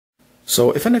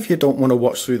So if any of you don't want to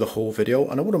watch through the whole video,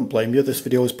 and I wouldn't blame you, this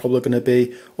video is probably going to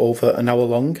be over an hour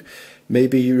long.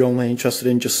 Maybe you're only interested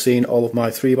in just seeing all of my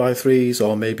 3x3s,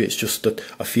 or maybe it's just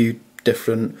a few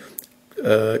different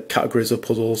categories of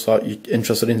puzzles that you're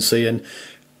interested in seeing.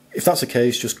 If that's the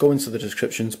case, just go into the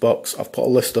descriptions box. I've put a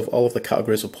list of all of the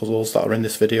categories of puzzles that are in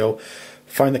this video.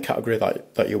 Find the category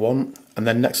that you want, and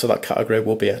then next to that category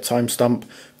will be a timestamp.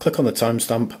 Click on the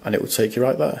timestamp and it will take you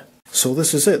right there. So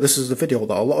this is it. This is the video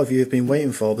that a lot of you have been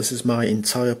waiting for. This is my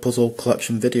entire puzzle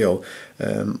collection video.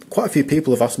 Quite a few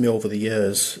people have asked me over the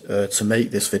years to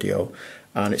make this video,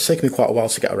 and it's taken me quite a while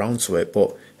to get around to it,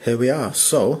 but here we are.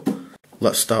 So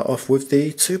let's start off with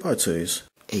the 2x2s.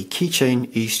 A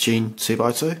keychain Eachine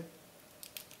 2x2.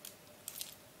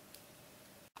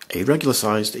 A regular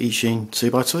sized Eachine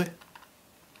 2x2.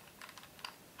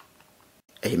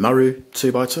 A Maru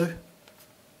 2x2.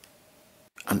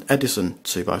 An Edison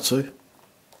 2x2.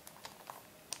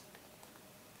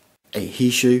 A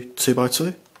Hishu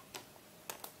 2x2.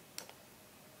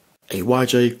 A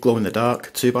YJ glow in the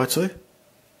dark 2x2.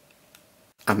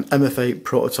 An MF8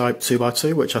 prototype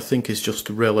 2x2, which I think is just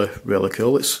really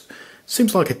cool. It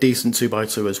seems like a decent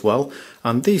 2x2 as well.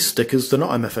 And these stickers, they're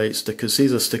not MF8 stickers,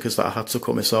 these are stickers that I had to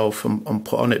cut myself and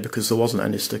put on it because there wasn't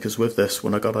any stickers with this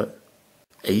when I got it.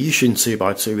 A Yushin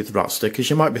 2x2 with rat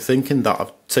stickers. You might be thinking that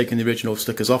I've taken the original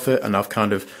stickers off it and I've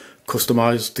kind of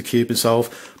customised the cube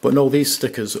itself, but no, these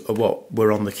stickers are what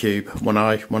were on the cube when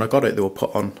I got it. They were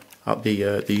put on at the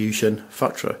Yushin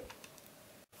factory.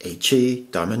 A Chi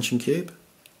Dimension Cube.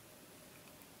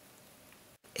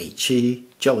 A Chi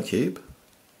Jelly Cube.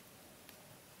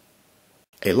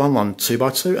 A Lan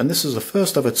 2x2, and this is the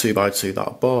first ever 2x2 that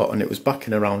I bought, and it was back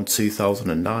in around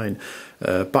 2009.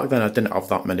 Back then I didn't have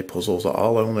that many puzzles at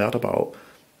all, I only had about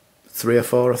 3 or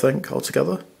 4 I think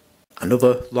altogether.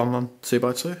 Another Lan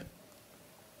 2x2.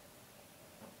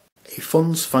 A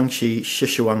Fun's Fangshi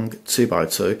Shishuang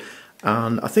 2x2,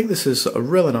 and I think this is a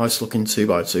really nice looking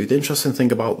 2x2. The interesting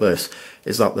thing about this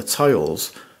is that the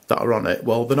tiles that are on it,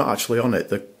 well, they're not actually on it,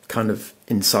 they're kind of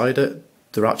inside it.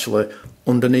 They're actually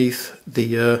underneath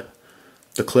the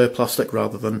clear plastic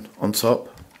rather than on top.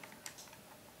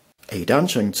 A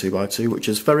Dancheng 2x2, which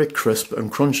is very crisp and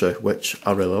crunchy, which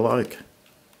I really like.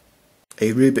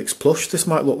 A Rubik's plush. This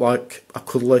might look like a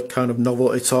cuddly kind of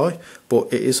novelty toy,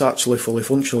 but it is actually fully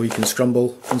functional. You can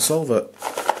scramble and solve it.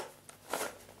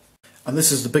 And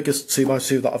this is the biggest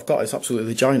 2x2 that I've got. It's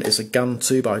absolutely giant. It's a GAN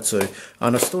 2x2,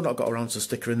 and I've still not got around to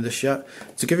stickering this yet.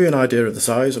 To give you an idea of the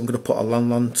size, I'm going to put a Lan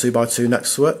 2x2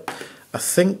 next to it. I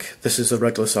think this is a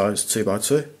regular size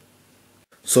 2x2.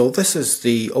 So this is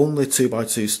the only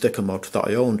 2x2 sticker mod that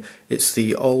I own. It's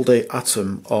the All Day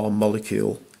Atom or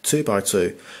Molecule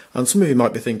 2x2. And some of you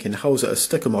might be thinking, how is it a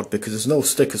sticker mod? Because there's no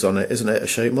stickers on it, isn't it a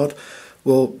shape mod?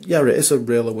 Well, yeah, it is a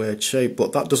really weird shape,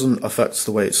 but that doesn't affect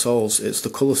the way it solves. It's the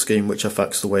colour scheme which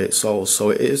affects the way it solves. So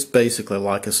it is basically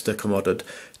like a sticker modded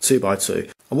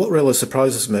 2x2. And what really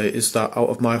surprises me is that out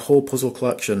of my whole puzzle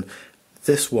collection,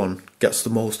 this one gets the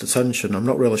most attention. I'm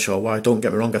not really sure why, don't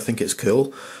get me wrong, I think it's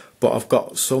cool. But I've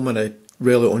got so many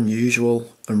really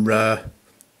unusual and rare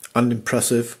and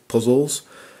impressive puzzles.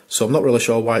 So I'm not really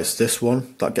sure why it's this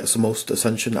one that gets the most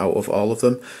attention out of all of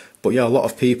them. But yeah, a lot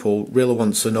of people really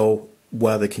want to know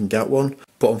where they can get one,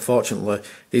 but unfortunately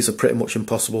these are pretty much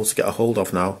impossible to get a hold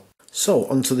of now. So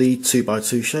onto the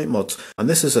 2x2 shape mods, and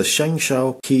this is a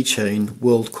Shengshao Keychain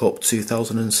World Cup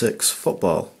 2006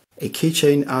 football. A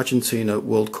Keychain Argentina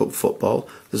World Cup football.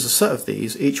 There's a set of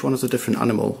these, each one has a different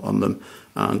animal on them,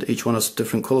 and each one has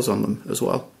different colours on them as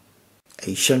well.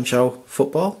 A Shengshao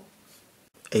football.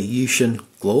 A Yushin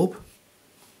globe.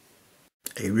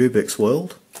 A Rubik's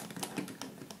World.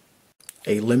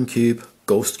 A Lim Cube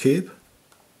Ghost Cube.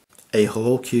 A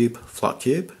Hello Cube Flat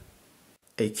Cube,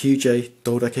 a QJ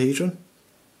Dodecahedron,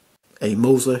 a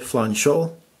Mosley Flying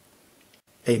Shuttle,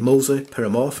 a Mosley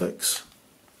Pyramorphix,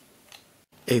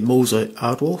 a Mosley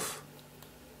Aardwolf,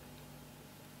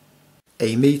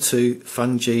 a Me Too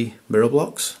Fangji Mirror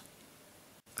Blocks.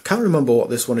 I can't remember what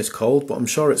this one is called, but I'm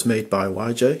sure it's made by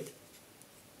YJ.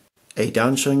 A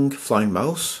Dansheng Flying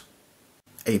Mouse,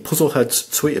 a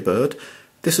Puzzleheads Tweeterbird.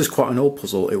 This is quite an old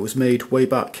puzzle, it was made way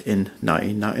back in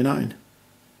 1999.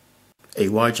 A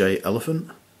YJ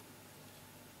Elephant.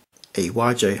 A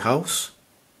YJ House.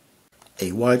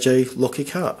 A YJ Lucky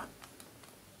Cat.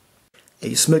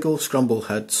 A Smiggle Scrambled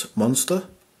Heads Monster.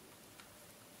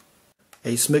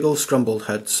 A Smiggle Scrambled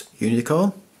Heads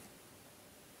Unicorn.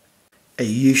 A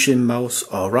Yushin Mouse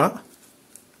or Rat.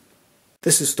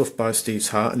 This is stuffed by Steve's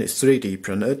Heart and it's 3D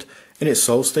printed. In its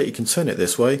solid state you can turn it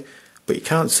this way, but you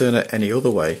can't turn it any other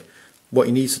way. What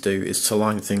you need to do is to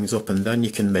line things up and then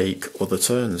you can make other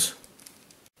turns.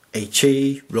 a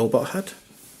Chi robot head,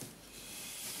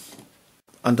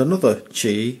 and another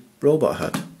Chi robot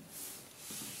head.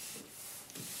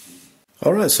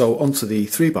 Alright, so onto the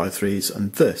 3x3s,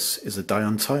 and this is a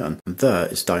Dayan tie-in, and there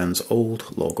is Dayan's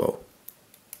old logo.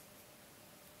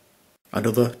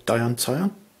 Another Dayan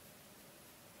tie-in,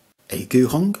 a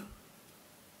Guhong,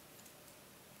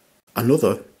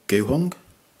 another Guhong,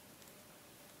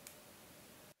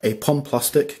 a POM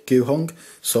plastic Guhong.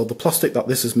 So the plastic that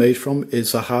this is made from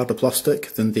is a harder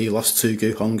plastic than the last two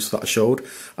Guhongs that I showed,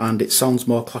 and it sounds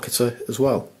more clacketer as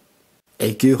well.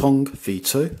 A Guhong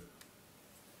V2,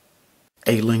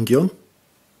 a Lingyun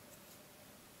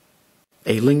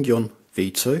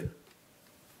V2,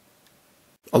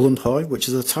 a Lundhoi, which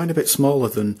is a tiny bit smaller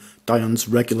than Dayan's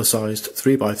regular sized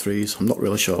 3x3s, I'm not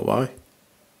really sure why.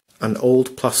 An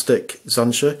old plastic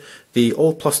Zansha. The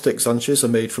old plastic Zanshas are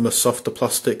made from a softer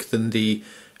plastic than the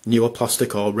newer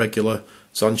plastic or regular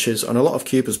Zanshas, and a lot of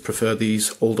cubers prefer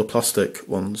these older plastic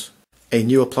ones. A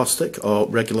newer plastic or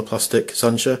regular plastic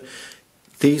Zansha.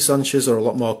 These Zanshas are a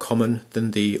lot more common than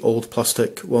the old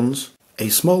plastic ones. A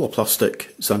smaller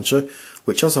plastic Zansha,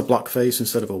 which has a black face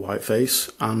instead of a white face,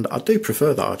 and I do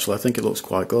prefer that actually, I think it looks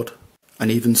quite good.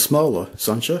 An even smaller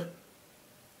Zansha,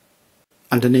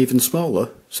 and an even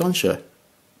smaller Zansha.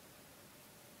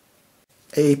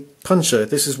 A Pancha.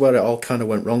 This is where it all kind of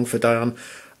went wrong for Dayan.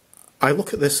 I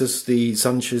look at this as the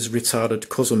Zansha's retarded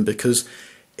cousin because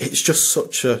it's just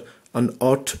such an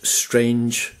odd,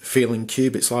 strange feeling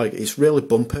cube. It's like, it's really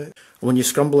bumpy. When you're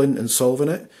scrambling and solving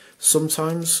it,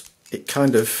 sometimes it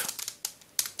kind of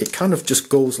just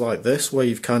goes like this, where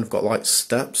you've kind of got like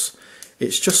steps.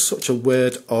 It's just such a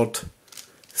weird, odd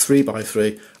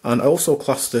 3x3, and I also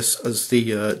class this as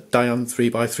the Dayan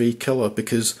 3x3 killer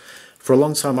because for a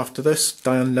long time after this,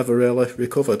 Dayan never really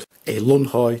recovered. A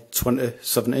Lundhoi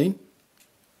 2017,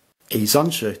 a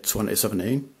Zansha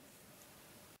 2017,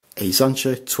 a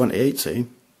Zansha 2018,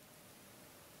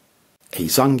 a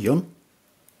Zangyun,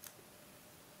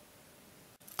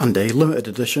 and a limited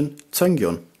edition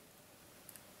Tengyun.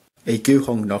 A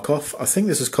Guhong knockoff. I think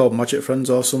this is called Magic Friends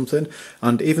or something,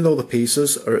 and even though the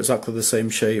pieces are exactly the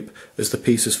same shape as the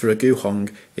pieces for a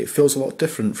Guhong, it feels a lot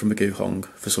different from a Guhong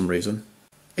for some reason.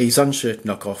 A Zansha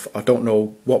knockoff. I don't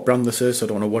know what brand this is, I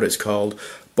don't know what it's called,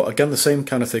 but again the same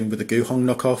kind of thing with the Guhong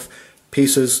knockoff.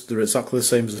 Pieces, they're exactly the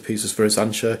same as the pieces for a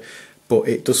Zansha, but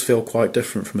it does feel quite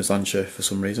different from a Zansha for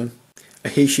some reason. A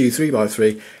Hishu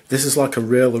 3x3. This is like a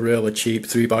really cheap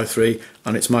 3x3,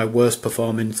 and it's my worst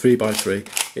performing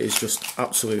 3x3. It is just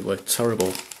absolutely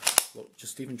terrible. Look,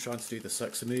 just even trying to do the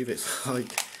sexy move, it's like,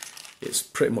 it's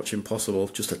pretty much impossible.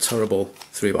 Just a terrible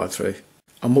 3x3.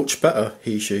 A much better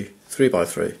Hishu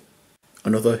 3x3.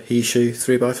 Another Hishu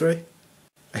 3x3.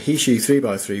 A Hishu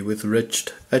 3x3 with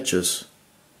ridged edges.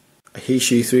 A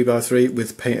Hishu 3x3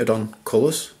 with painted on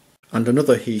colours. And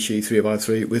another Hishu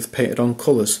 3x3 with painted on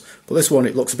colours, but this one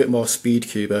it looks a bit more speed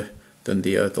cuber than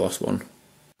the last one.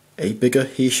 A bigger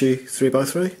Hishu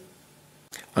 3x3,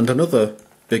 and another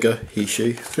bigger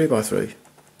Hishu 3x3.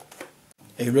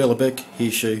 A really big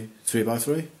Hishu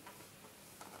 3x3.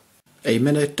 A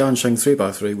mini Dansheng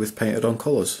 3x3 with painted on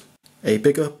colours. A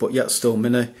bigger but yet still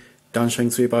mini Dansheng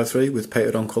 3x3 with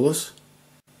painted on colours.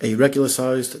 A regular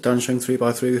sized Dansheng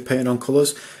 3x3 with painted on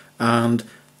colours, and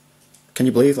can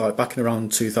you believe, like back in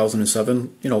around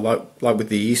 2007, you know, like with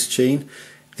the East Sheen,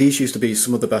 these used to be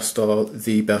some of the best or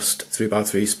the best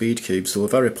 3x3 speed cubes. They were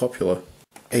very popular.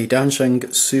 A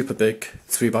Dansheng super big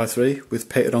 3x3 with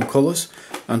painted on colours,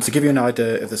 and to give you an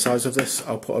idea of the size of this,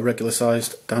 I'll put a regular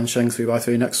sized Dansheng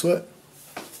 3x3 next to it.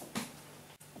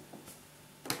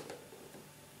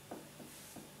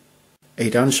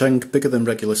 A Dansheng bigger than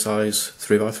regular size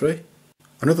 3x3.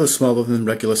 Another smaller than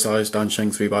regular size Dansheng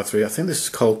 3x3, I think this is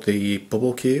called the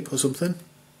Bubble Cube or something.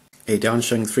 A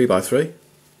Dansheng 3x3.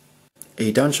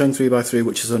 A Dansheng 3x3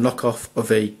 which is a knockoff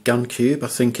of a Gan Cube, I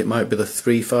think it might be the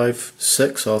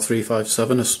 356 or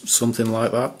 357 or something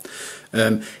like that.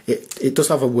 It does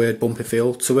have a weird bumpy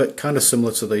feel to it, kind of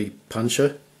similar to the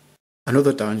Pancha.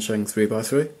 Another Dansheng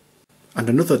 3x3. And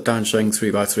another Dansheng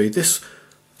 3x3. This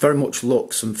very much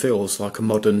looks and feels like a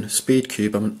modern speed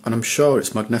cube, and I'm sure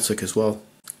it's magnetic as well.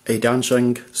 A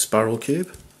Dansheng Spiral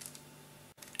Cube,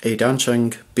 a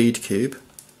Dansheng Bead Cube,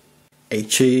 a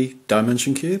Chi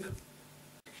Dimension Cube,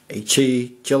 a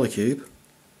Chi Jelly Cube,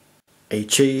 a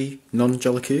Chi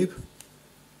Non-Jelly Cube,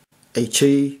 a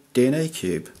Chi DNA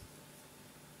Cube,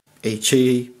 a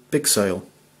Chi Big Sail,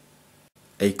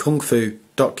 a Kung Fu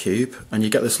Dot Cube, and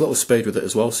you get this little spade with it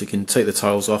as well, so you can take the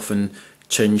tiles off and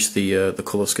change the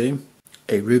colour scheme,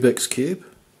 a Rubik's Cube,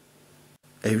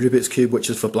 a Rubik's Cube which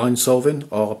is for blind solving,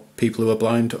 or people who are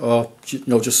blind, or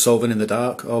just solving in the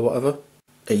dark or whatever.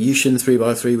 A Yushin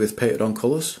 3x3 with painted on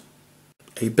colours.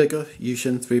 A bigger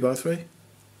Yushin 3x3.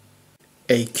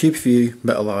 A Cube View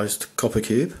metalised copper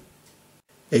cube.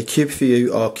 A Cube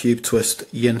View or Cube Twist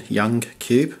Yin Yang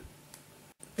cube.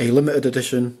 A limited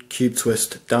edition Cube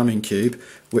Twist Diamond cube,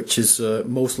 which is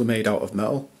mostly made out of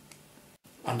metal.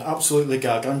 An absolutely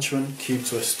gargantuan Cube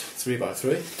Twist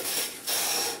 3x3.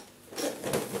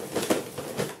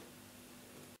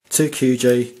 2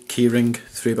 QJ keyring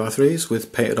 3x3s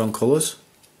with painted on colours.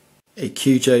 A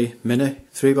QJ Mini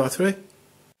 3x3.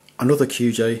 Another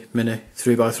QJ Mini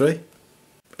 3x3.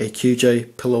 A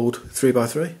QJ pillowed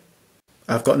 3x3.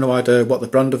 I've got no idea what the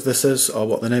brand of this is or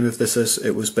what the name of this is.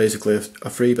 It was basically a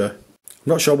freebie. I'm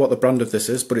not sure what the brand of this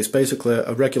is, but it's basically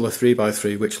a regular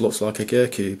 3x3 which looks like a gear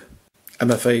cube.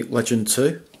 MF8 Legend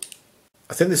 2.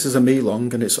 I think this is a me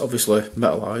long and it's obviously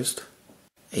metalised.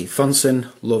 A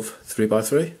Fansin Love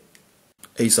 3x3.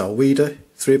 A Zalweeda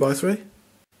 3x3.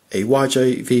 A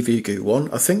YJ VV Goo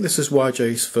 1. I think this is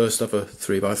YJ's first ever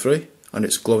 3x3 and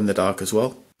it's glow in the dark as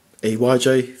well. A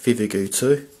YJ VV Goo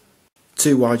 2.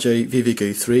 2 YJ VV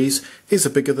Goo 3s. These are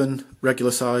bigger than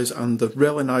regular size and they're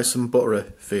really nice and buttery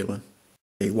feeling.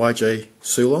 A YJ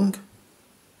Sulong.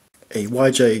 A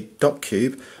YJ Dot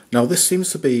Cube. Now this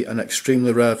seems to be an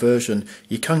extremely rare version.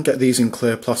 You can get these in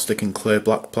clear plastic and clear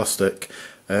black plastic.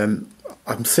 I'm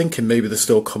thinking maybe they're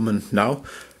still coming now.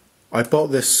 I bought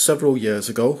this several years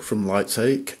ago from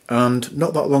Lightake, and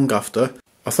not that long after,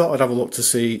 I thought I'd have a look to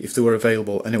see if they were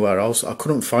available anywhere else. I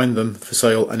couldn't find them for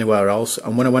sale anywhere else,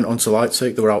 and when I went onto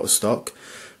Lightake they were out of stock.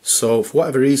 So for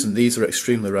whatever reason these are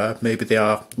extremely rare. Maybe they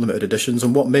are limited editions,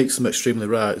 and what makes them extremely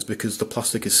rare is because the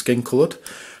plastic is skin coloured,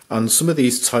 and some of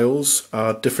these tiles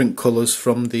are different colours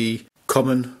from the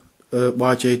common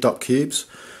YJ Dot Cubes.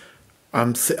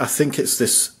 I think it's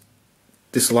this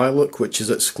lilac which is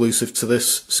exclusive to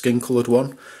this skin coloured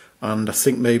one, and I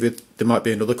think maybe there might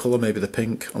be another colour, maybe the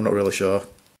pink, I'm not really sure.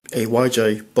 A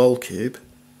YJ Ball Cube.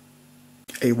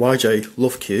 A YJ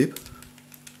Love Cube.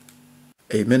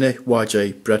 A Mini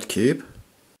YJ Bread Cube.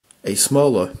 A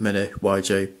smaller Mini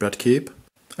YJ Bread Cube.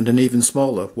 And an even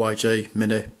smaller YJ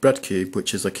Mini Bread Cube,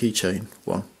 which is a keychain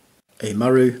one. A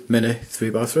Maru Mini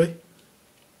 3x3.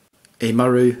 A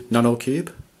Maru Nano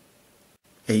Cube.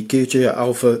 A Gujia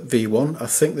Alpha V1, I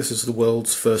think this is the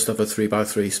world's first ever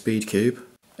 3x3 speed cube.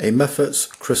 A Mephits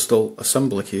Crystal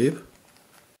Assembler Cube.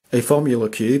 A Formula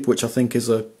Cube, which I think is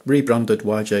a rebranded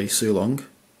YJ Sulong.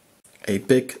 A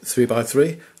big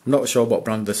 3x3, I'm not sure what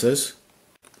brand this is.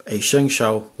 A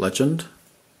Shengshao Legend.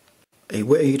 A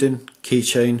Whiteden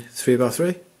Keychain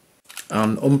 3x3.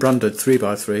 An unbranded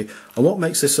 3x3, and what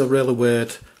makes this a really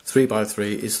weird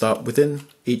 3x3 is that within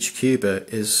each cube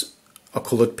is a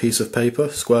coloured piece of paper,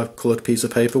 square coloured piece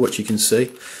of paper, which you can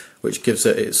see, which gives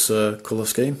it its colour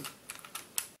scheme.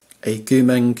 A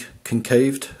Gumeng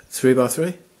Concaved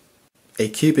 3x3. A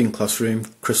Cubing Classroom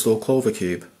Crystal Clover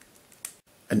Cube.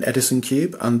 An Edison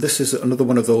Cube, and this is another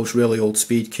one of those really old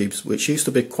speed cubes which used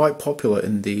to be quite popular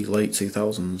in the late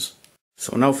 2000s.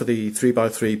 So now for the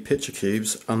 3x3 picture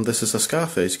cubes, and this is a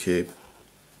Scarface Cube.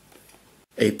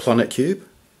 A Planet Cube.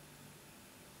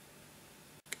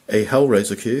 A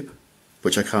Hellraiser Cube,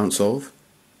 which I can't solve.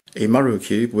 A Maru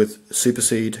Cube with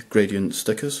Supersede Gradient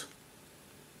stickers.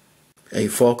 A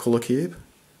 4-colour cube.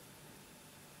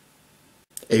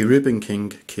 A Reuben King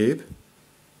Cube.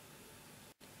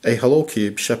 A Hello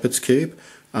Cube Shepherd's Cube,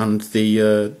 and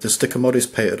the sticker mod is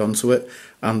painted onto it,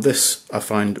 and this I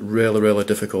find really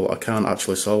difficult. I can't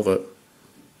actually solve it.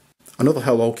 Another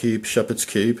Hello Cube Shepherd's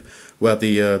Cube, where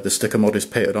the sticker mod is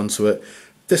painted onto it.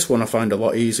 This one I find a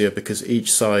lot easier because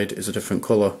each side is a different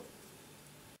colour.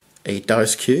 A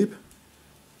Dice Cube.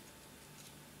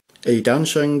 A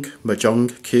Dansheng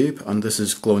Mahjong Cube, and this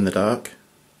is glow in the dark.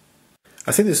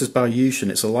 I think this is by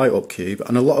Yushin, it's a light up cube,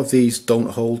 and a lot of these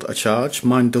don't hold a charge,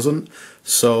 mine doesn't,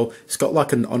 so it's got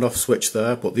like an on off switch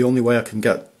there, but the only way I can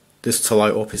get this to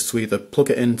light up is to either plug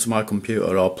it into my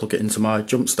computer or plug it into my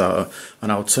jump starter,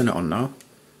 and I'll turn it on now.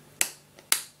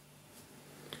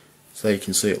 So there you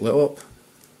can see it lit up.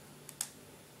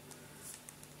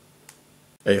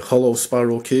 A hollow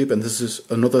spiral cube, and this is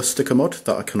another sticker mod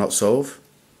that I cannot solve.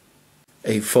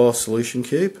 A 4 solution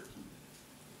cube.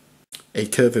 A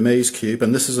curvy maze cube,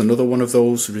 and this is another one of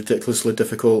those ridiculously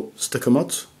difficult sticker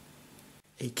mods.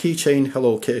 A keychain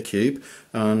Hello Kitty cube,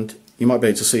 and you might be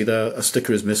able to see there a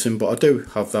sticker is missing, but I do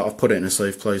have that. I've put it in a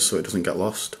safe place so it doesn't get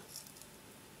lost.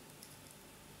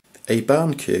 A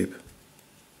barn cube.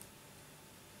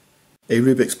 A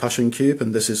Rubik's Passion cube,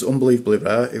 and this is unbelievably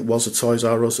rare. It was a Toys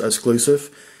R Us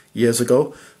exclusive. years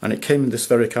ago, and it came in this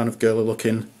very kind of girly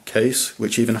looking case,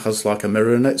 which even has like a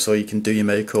mirror in it so you can do your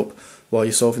makeup while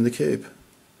you're solving the cube.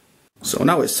 So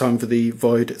now it's time for the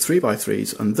Void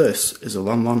 3x3s, and this is a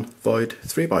Lanlan Void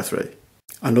 3x3.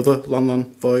 Another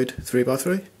Lanlan Void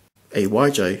 3x3. A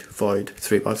YJ Void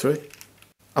 3x3.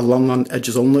 A Lanlan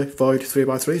Edges Only Void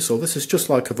 3x3, so this is just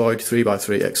like a Void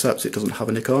 3x3 except it doesn't have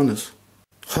any corners.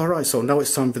 Alright, so now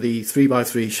it's time for the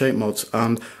 3x3 shape mods,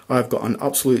 and I've got an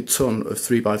absolute ton of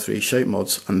 3x3 shape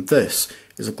mods, and this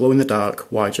is a glow in the dark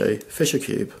YJ Fisher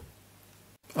Cube.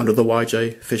 Another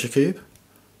YJ Fisher Cube.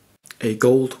 A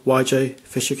gold YJ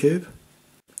Fisher Cube.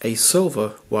 A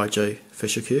silver YJ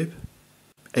Fisher Cube.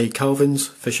 A Calvin's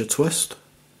Fisher Twist.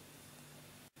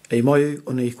 A Moyu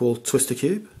Unequal Twister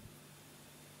Cube.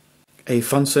 A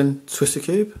Fansin Twister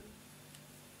Cube.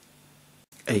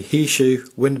 A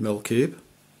Hishu Windmill Cube.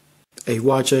 A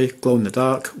YJ Glow in the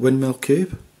Dark Windmill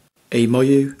Cube. A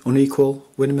Moyu Unequal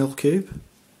Windmill Cube.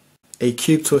 A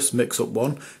Cube Twist Mix-Up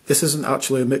one. This isn't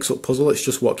actually a mix-up puzzle, it's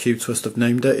just what Cube Twist have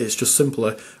named it. It's just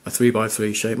simply a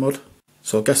 3x3 shape mod.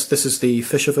 So I guess this is the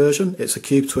Fisher version. It's a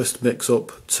Cube Twist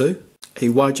Mix-Up 2. A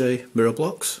YJ Mirror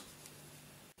Blocks.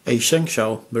 A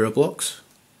Shengshao Mirror Blocks.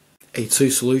 A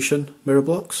 2 Solution Mirror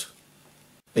Blocks.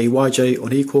 A YJ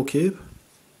Unequal Cube.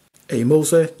 A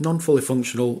Mose Non-Fully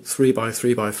Functional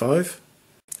 3x3x5.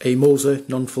 A Mose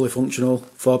Non-Fully Functional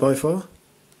 4x4.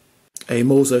 A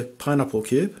Mose Pineapple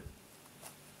Cube.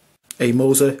 A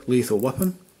Mose Lethal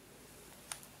Weapon.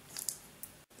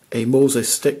 A Mose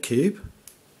Stick Cube.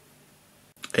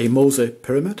 A Mose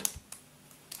Pyramid.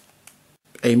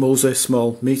 A Mose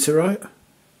Small Meteorite.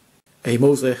 A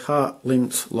Mose Heart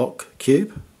Linked Lock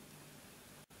Cube.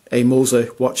 A Mose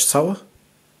Watchtower.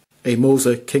 A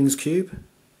Mose King's Cube.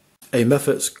 A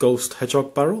Mephits Ghost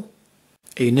Hedgehog Barrel.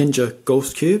 A Ninja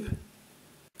Ghost Cube.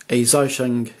 A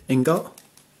Zaisheng Ingot.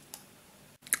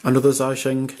 Another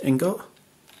Zaisheng Ingot.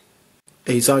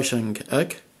 A Zaisheng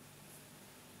Egg.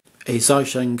 A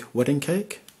Zaisheng Wedding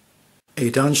Cake.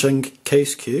 A Dansheng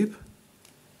Case Cube.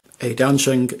 A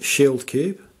Dansheng Shield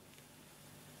Cube.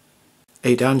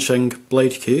 A Dansheng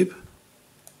Blade Cube.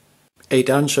 A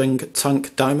Dansheng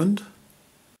Tank Diamond.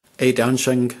 A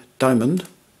Dansheng Diamond.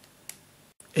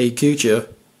 A Gujia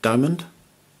Diamond.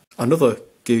 Another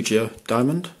Gujia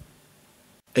Diamond.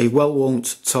 A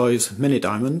Well-Wont Toys Mini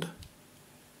Diamond.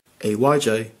 A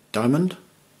YJ Diamond.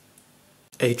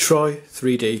 A Troy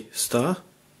 3D Star.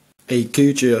 A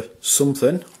Gujia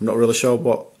something, I'm not really sure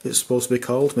what it's supposed to be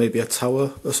called, maybe a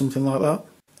tower or something like that.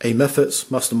 A Mephits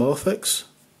Mastermorphix.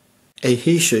 A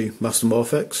Hishu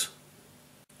Mastermorphix.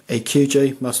 A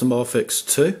QJ Mastermorphix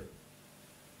 2.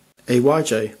 A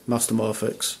YJ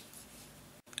Mastermorphix.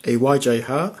 A YJ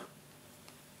Heart.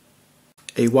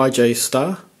 A YJ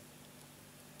Star.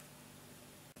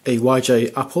 A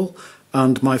YJ Apple.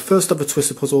 And my first ever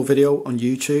Twisted Puzzle video on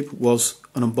YouTube was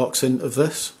an unboxing of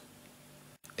this.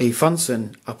 A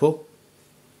Fansin Apple.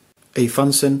 A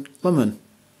Fansin Lemon.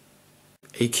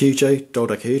 A QJ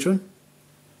Dodecahedron.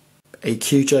 A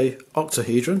QJ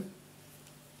Octahedron.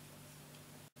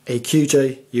 A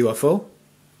QJ UFO.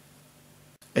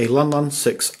 A Lanlan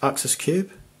 6 Axis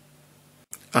Cube.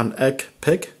 An Egg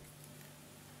Pig.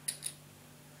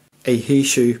 A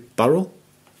Hishu Barrel.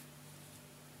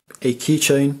 A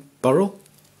Keychain Barrel.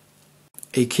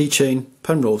 A Keychain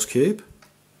Penrose Cube.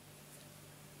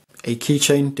 A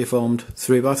Keychain Deformed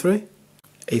 3x3.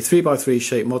 A 3x3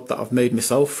 shape mod that I've made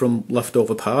myself from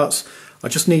leftover parts. I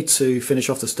just need to finish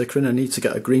off the stickering. I need to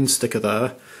get a green sticker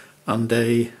there and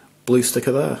a blue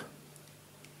sticker there.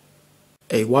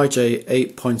 A YJ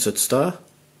 8 Pointed Star.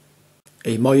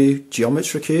 A Moyu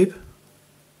Geometry Cube.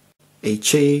 A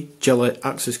Chi Jelly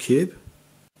Axis Cube.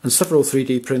 And several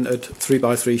 3D printed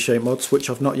 3x3 shape mods which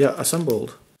I've not yet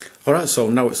assembled. Alright, so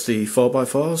now it's the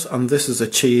 4x4s, and this is a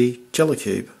Chi Jelly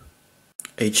Cube.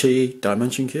 A Chi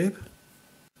Dimension Cube.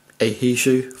 A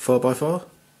Hishu 4x4.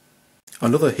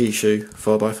 Another Hishu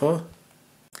 4x4.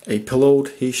 A Pillowed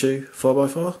Hishu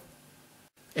 4x4.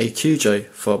 A QJ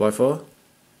 4x4.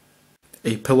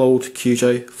 A Pillowed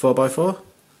QJ 4x4.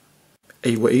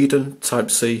 A Waiden Type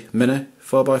C Mini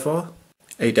 4x4.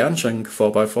 A Dansheng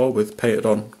 4x4 with painted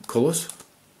on colours.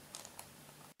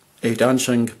 A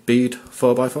Dansheng Bead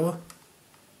 4x4.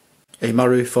 A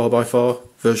Maru 4x4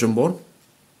 version 1.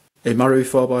 A Maru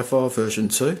 4x4 version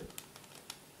 2.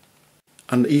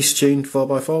 An Eastgene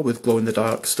 4x4 with glow in the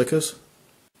dark stickers.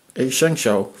 A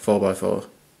Shengshao 4x4.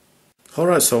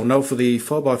 Alright, so now for the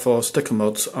 4x4 sticker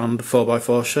mods and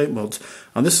 4x4 shape mods.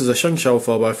 And this is a Shengshao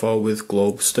 4x4 with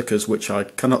globe stickers which I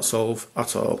cannot solve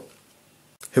at all.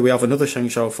 Here we have another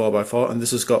Shengshou 4x4, and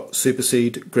this has got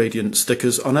Superseed gradient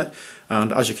stickers on it,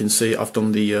 and as you can see I've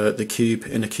done the cube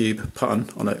in a cube pattern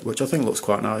on it, which I think looks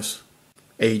quite nice.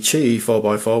 A Chi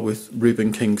 4x4 with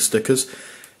Reuben King stickers.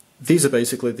 These are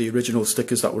basically the original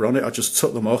stickers that were on it. I just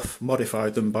took them off,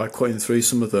 modified them by cutting through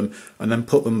some of them, and then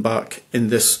put them back in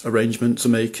this arrangement to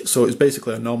make, so it was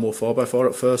basically a normal 4x4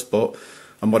 at first, but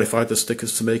I modified the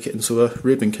stickers to make it into a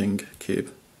Reuben King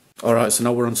cube. Alright, so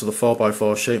now we're onto the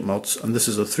 4x4 shape mods, and this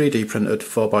is a 3D printed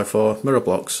 4x4 mirror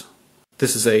blocks.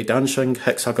 This is a Dayan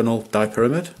hexagonal die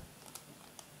pyramid,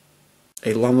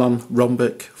 a Lan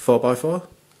rhombic 4x4,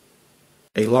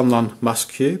 a Lan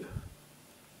mask cube,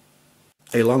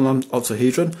 a Lan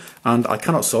octahedron, and I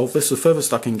cannot solve this. The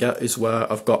furthest I can get is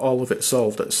where I've got all of it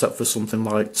solved except for something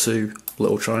like 2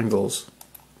 little triangles.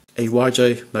 A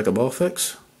YJ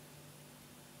Megamorphix,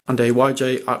 and a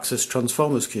YJ Axis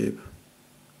Transformers cube.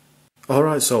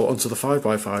 Alright, so onto the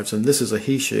 5x5s, and this is a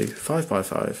Hishu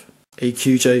 5x5, a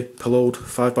QJ Pillowed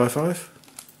 5x5,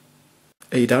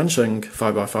 a Dayan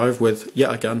 5x5 with,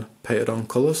 yet again, painted on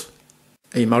colours,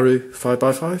 a Maru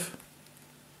 5x5,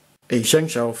 a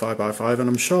Shengshou 5x5, and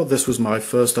I'm sure this was my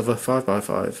first ever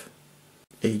 5x5,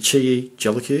 a Chi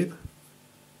Jelly Cube,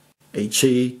 a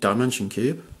Chi Dimension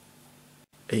Cube,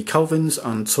 a Calvin's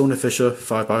and Tony Fisher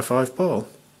 5x5 ball.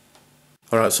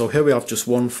 Alright, so here we have just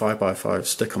one 5x5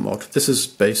 sticker mod. This is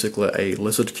basically a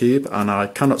lizard cube, and I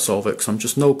cannot solve it because I'm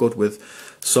just no good with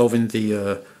solving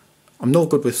I'm no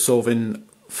good with solving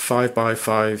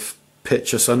 5x5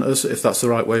 picture centres, if that's the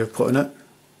right way of putting it.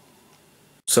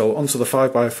 So onto the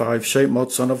 5x5 shape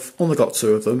mods, and I've only got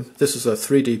 2 of them. This is a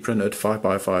 3D printed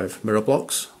 5x5 mirror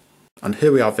blocks, and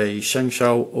here we have a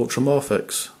Shengshou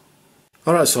Ultramorphix.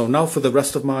 Alright, so now for the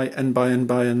rest of my N by N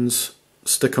by N's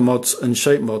sticker mods and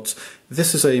shape mods.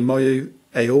 This is a Moyu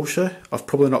Aosha, I've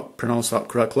probably not pronounced that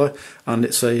correctly, and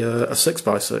it's a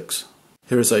 6x6.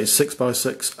 Here is a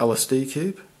 6x6 LSD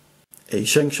cube, a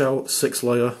Shengshou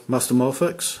 6-layer Master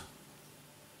Morphix,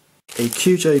 a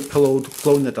QJ Pillowed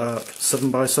glow-in-the-dark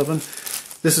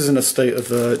 7x7. This is in a state of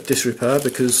disrepair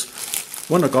because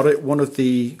when I got it, one of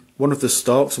the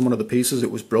stalks and one of the pieces, it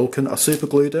was broken. I super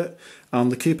glued it,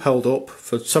 and the cube held up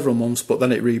for several months, but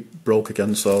then it re-broke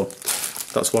again, so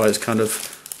that's why it's kind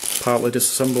of partly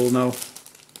disassembled now.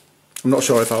 I'm not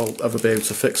sure if I'll ever be able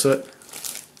to fix it.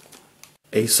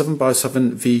 A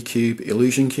 7x7 V-Cube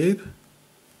Illusion Cube,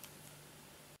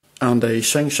 and a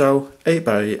Shengshou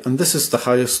 8x8, and this is the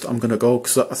highest I'm going to go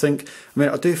because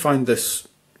I do find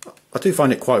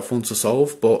it quite fun to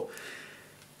solve, but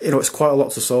you know, it's quite a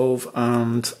lot to solve,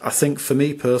 and I think for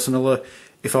me personally,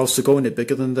 if I was to go any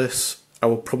bigger than this, I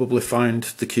would probably find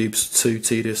the cubes too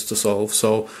tedious to solve,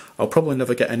 so I'll probably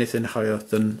never get anything higher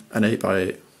than an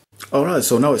 8x8. Alright,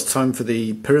 so now it's time for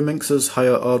the Pyraminxes,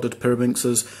 higher ordered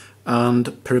Pyraminxes, and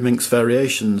Pyraminx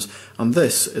variations, and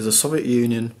this is a Soviet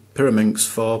Union Pyraminx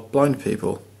for blind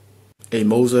people, a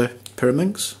Mose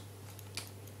Pyraminx,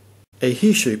 a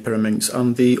Hishu Pyraminx,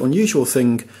 and the unusual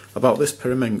thing about this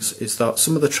Pyraminx is that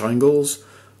some of the triangles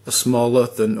are smaller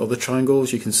than other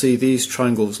triangles. You can see these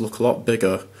triangles look a lot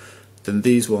bigger than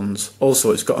these ones. Also,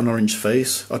 it's got an orange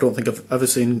face. I don't think I've ever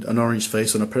seen an orange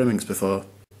face on a Pyraminx before.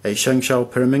 A Shengshou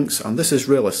Pyraminx, and this is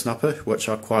really snappy, which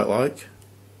I quite like.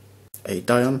 A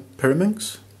Dayan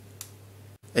Pyraminx,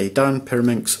 a Dayan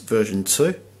Pyraminx version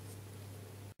 2,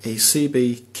 a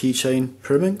CB Keychain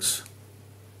Pyraminx,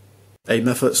 a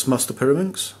Mephits Master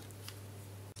Pyraminx,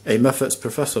 a Mephits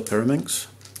Professor Pyraminx,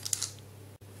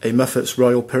 a Mephits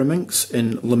Royal Pyraminx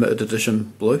in limited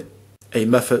edition blue, a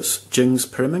Mephits Jings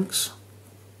Pyraminx,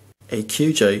 a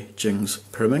QJ Jings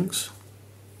Pyraminx,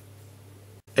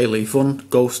 a Li Fun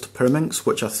Ghost Pyraminx,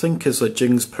 which I think is a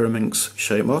Jings Pyraminx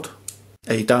shape mod,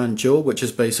 a Dayan Jewel, which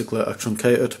is basically a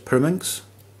truncated Pyraminx,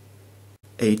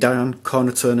 a Dayan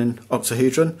corner turning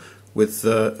octahedron with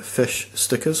the fish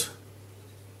stickers,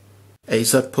 a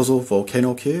Z Puzzle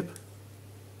Volcano Cube,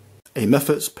 a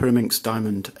Mephits Pyraminx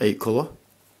Diamond 8 colour,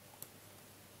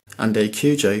 and a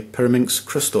QJ Pyraminx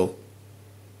Crystal.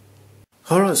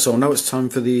 Alright, so now it's time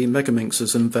for the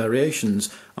Megaminxes and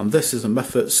variations, and this is a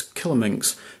Mephits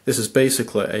Killerminx. This is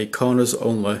basically a corners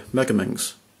only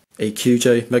Megaminx. A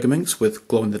QJ Megaminx with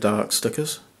glow in the dark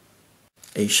stickers,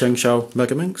 a Shengshou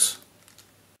Megaminx,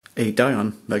 a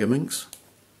Dayan Megaminx,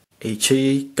 a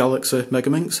Chi Galaxy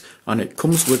Megaminx, and it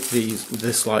comes with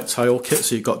this like tile kit,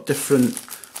 so you've got different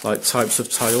like types of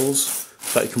tiles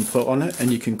that you can put on it,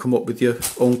 and you can come up with your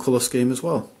own colour scheme as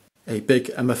well. A big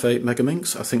MF8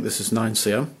 Megaminx, I think this is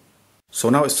 9cm. So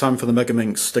now it's time for the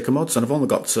Megaminx sticker mods, and I've only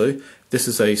got 2. This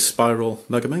is a Spiral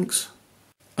Megaminx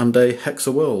and a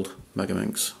Hexa World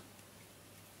Megaminx.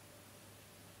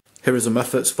 Here is a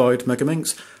Methods Void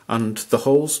Megaminx, and the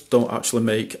holes don't actually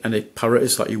make any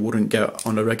parities that you wouldn't get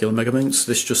on a regular Megaminx.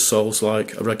 This just solves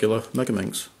like a regular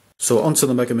Megaminx. So onto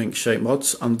the Megaminx shape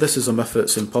mods, and this is a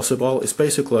Methods Impossible. It's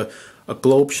basically a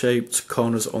globe shaped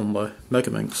corners only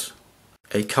Megaminx.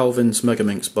 A Calvin's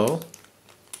Megaminx ball.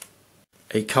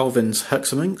 A Calvin's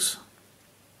Hexaminx.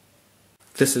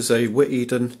 This is a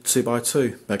Whiteden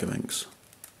 2x2 Megaminx.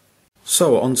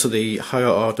 So onto the higher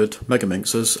ordered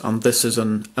Megaminxes, and this is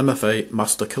an MFA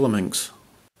Master Killerminx.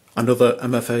 Another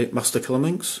MFA Master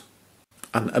Killerminx.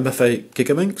 An MFA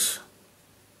Gigaminx.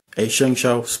 A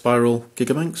Shengshao Spiral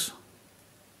Gigaminx.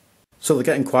 So they're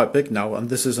getting quite big now, and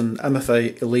this is an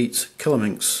MFA Elite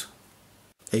Killerminx.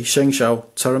 A Shengshao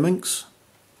Terraminx.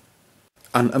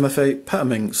 An MFA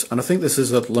Pyraminxes, and I think this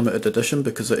is a limited edition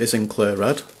because it is in clear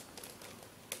red.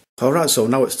 Alright, so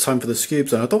now it's time for the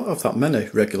Skewbs, and I don't have that many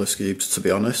regular Skewbs to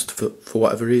be honest, for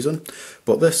whatever reason,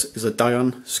 but this is a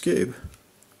Dayan Skewb.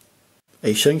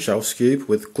 A Shengshao Skewb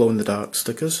with glow-in-the-dark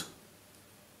stickers.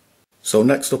 So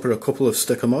next up are a couple of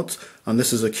sticker mods, and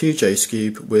this is a QJ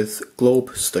Skewb with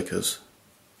globe stickers.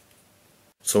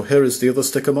 So here is the other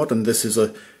sticker mod, and this is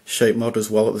a shape mod as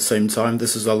well at the same time.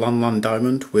 This is a Lan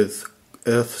Diamond with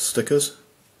earth stickers.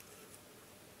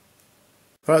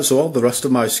 Right, so all the rest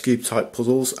of my Skewb type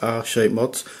puzzles are shape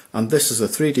mods, and this is a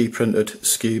 3D printed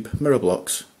Skewb mirror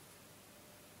blocks.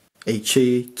 A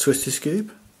Chi Twisty Skewb.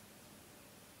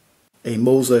 A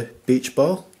Mose Beach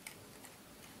Ball.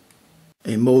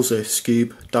 A Mose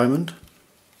Skewb Diamond.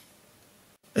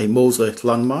 A Mose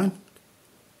Landmine.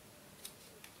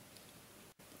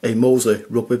 A Mose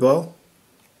Rugby Ball.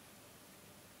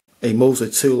 A Mose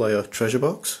 2-layer treasure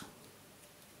box.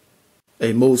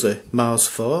 A Mose Mars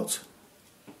Fort.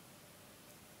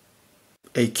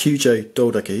 A QJ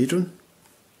Dodecahedron.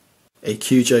 A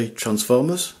QJ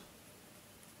Transformers.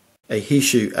 A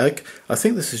Hishu Egg. I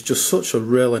think this is just such a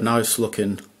really nice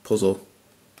looking puzzle.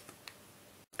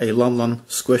 A Lan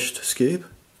Squished Skewb.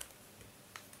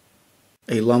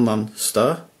 A Lan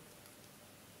Star.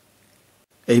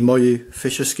 A Moyu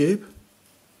Fisher Skewb.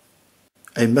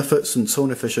 A Mephits and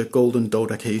Tony Fisher Golden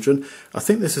Dodecahedron. I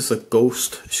think this is a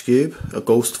ghost Skewb, a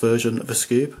ghost version of a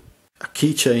Skewb. A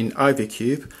Keychain Ivy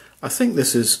Cube. I think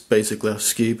this is basically a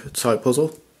Skewb type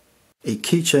puzzle. A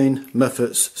Keychain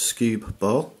Mephits Skewb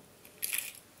Ball.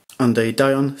 And a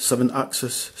Dayan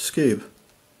 7-axis Skewb.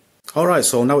 Alright,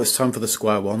 so now it's time for the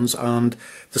square ones, and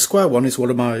the square one is one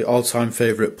of my all-time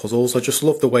favourite puzzles. I just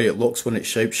love the way it looks when it's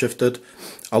shape-shifted.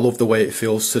 I love the way it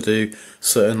feels to do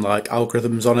certain like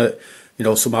algorithms on it. You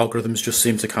know, some algorithms just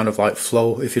seem to kind of like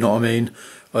flow, if you know what I mean,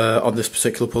 on this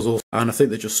particular puzzle, and I think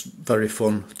they're just very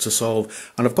fun to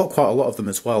solve, and I've got quite a lot of them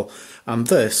as well. And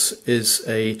this is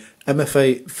a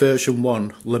MFA version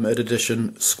 1 limited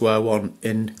edition square one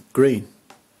in green,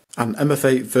 an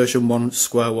MFA version 1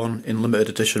 square one in limited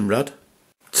edition red,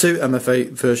 2 MFA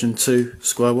version 2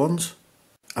 square ones,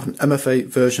 an MFA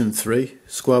version 3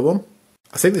 square one.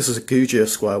 I think this is a Gujia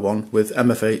square one with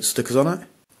MFA stickers on it,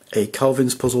 a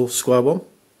Calvin's Puzzle square one,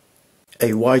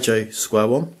 a YJ square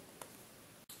one,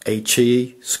 a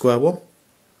Chi square one.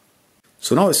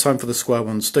 So now it's time for the square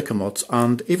one sticker mods,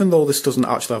 and even though this doesn't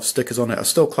actually have stickers on it, I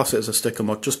still class it as a sticker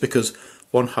mod just because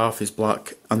one half is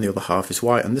black and the other half is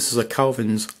white, and this is a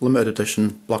Calvin's limited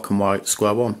edition black and white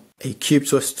square one. A Cube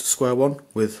Twist square one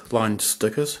with lined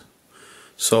stickers.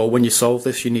 So when you solve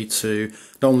this, you need to,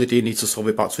 not only do you need to solve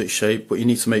it back to its shape, but you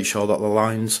need to make sure that the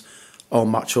lines all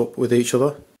match up with each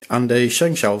other. And a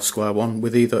Shengshao square one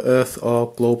with either earth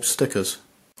or globe stickers.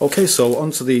 Okay, so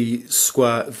onto the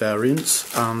square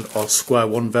variants or square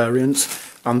one variants,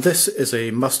 and this is a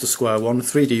Master Square one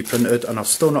 3D printed, and I've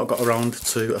still not got around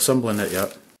to assembling it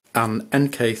yet. An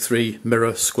NK3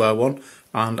 mirror square one,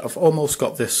 and I've almost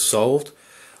got this solved.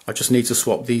 I just need to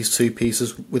swap these two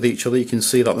pieces with each other. You can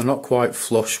see that they're not quite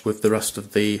flush with the rest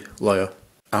of the layer.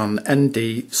 An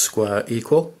ND square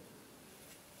equal.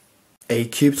 A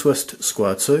Cube Twist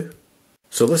square 2.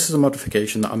 So this is a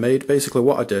modification that I made. Basically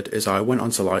what I did is I went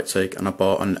onto Lighttake and I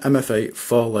bought an MFA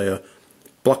 4-layer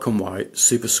black and white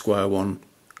super square one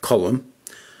column,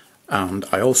 and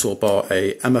I also bought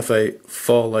a MFA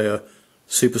 4-layer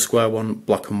super square one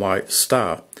black and white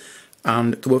star,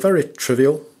 and they were very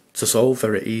trivial to solve,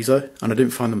 very easy, and I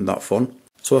didn't find them that fun.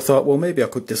 So I thought, well, maybe I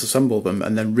could disassemble them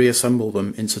and then reassemble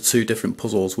them into two different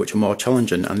puzzles which are more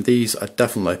challenging, and these are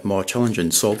definitely more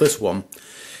challenging. So this one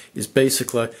is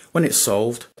basically, when it's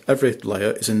solved, every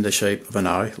layer is in the shape of an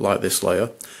eye, like this layer,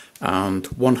 and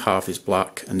one half is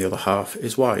black and the other half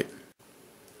is white.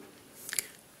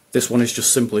 This one is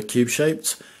just simply cube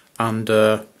shaped, and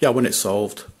yeah, when it's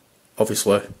solved,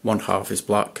 obviously one half is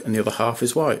black and the other half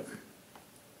is white.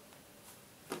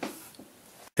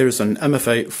 Here is an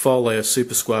MF8 4-layer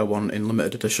Super Square 1 in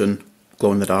limited edition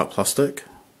glow-in-the-dark plastic,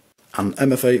 an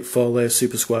MF8 4-layer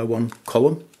Super Square 1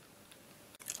 column,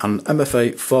 an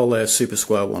MF8 4-layer Super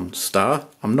Square 1 star.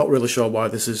 I'm not really sure why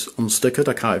this is unstickered.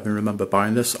 I can't even remember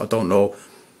buying this. I don't know.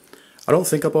 I don't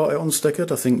think I bought it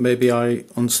unstickered. I think maybe I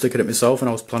unstickered it myself and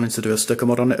I was planning to do a sticker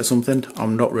mod on it or something.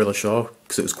 I'm not really sure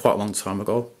because it was quite a long time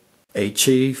ago. A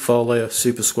Chi 4-layer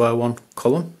Super Square 1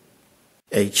 column,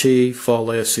 a Chi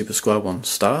 4-layer Super Square 1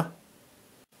 star.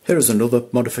 Here is another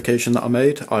modification that I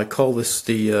made. I call this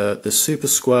the Super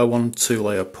Square 1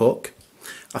 2-layer puck.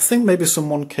 I think maybe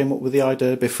someone came up with the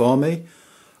idea before me,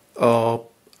 or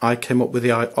I came up with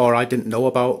or I didn't know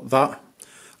about that,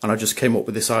 and I just came up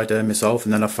with this idea myself,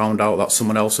 and then I found out that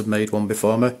someone else had made one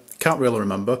before me. Can't really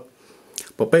remember,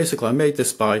 but basically I made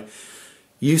this by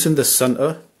using the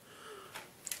centre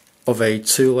of a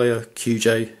 2-layer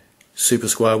QJ Super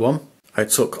Square 1. I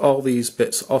took all these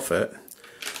bits off it,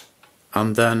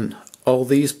 and then all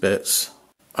these bits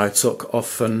I took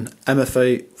off an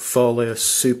MF8 4-layer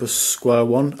Super Square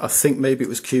 1. I think maybe it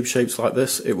was cube shapes like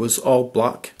this. It was all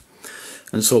black,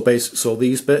 and so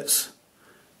these bits,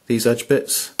 these edge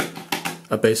bits,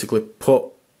 are basically put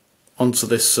onto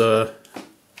this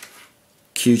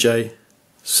QJ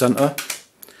centre.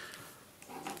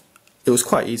 It was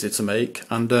quite easy to make,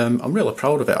 and I'm really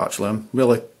proud of it actually. I'm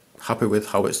really happy with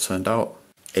how it's turned out.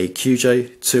 A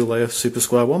QJ 2-layer Super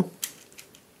Square 1.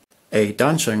 A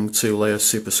Dayan 2-layer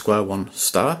Super Square 1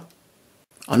 star,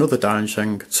 another Dayan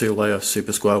 2-layer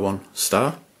Super Square 1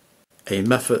 star, a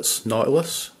Mephits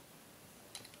Nautilus.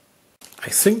 I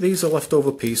think these are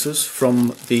leftover pieces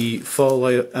from the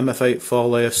MF8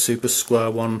 4-layer Super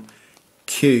Square 1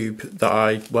 cube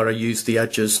where I used the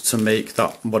edges to make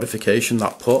that modification,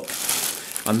 that puck.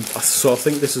 And so I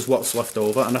think this is what's left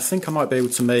over, and I think I might be able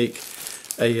to make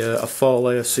a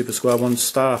 4-layer Super Square 1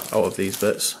 star out of these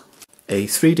bits. A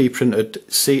 3D printed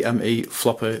CME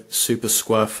floppy Super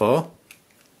Square 4,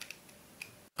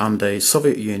 and a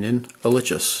Soviet Union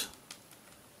Eligius.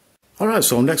 Alright,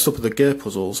 so next up are the gear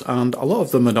puzzles, and a lot of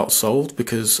them are not solved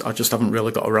because I just haven't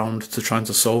really got around to trying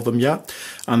to solve them yet.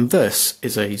 And this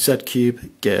is a Skewb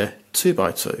gear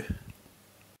 2x2.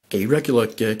 A regular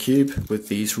gear cube with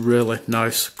these really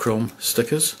nice chrome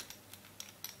stickers.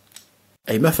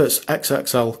 A Mephits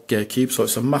XXL gear cube, so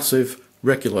it's a massive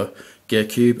regular gear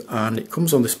cube, and it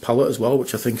comes on this palette as well,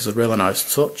 which I think is a really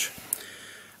nice touch.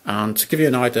 And to give you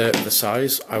an idea of the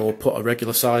size, I will put a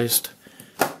regular sized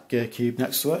gear cube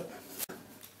next to it.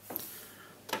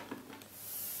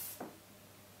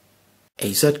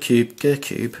 A Skewb gear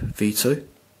cube V2.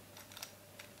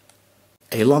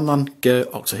 A Lanlan gear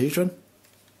octahedron.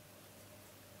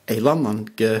 A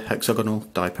Lanlan gear hexagonal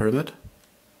dipyramid.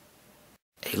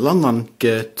 A Lanlan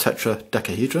gear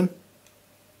tetradecahedron.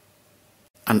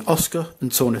 An Oscar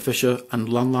and Tony Fisher and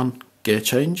Lanlan gear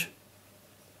change,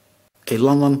 a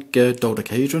Lanlan gear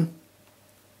dodecahedron,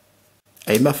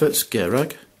 a Mephits gear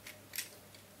egg,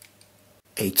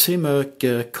 a Timur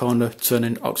gear corner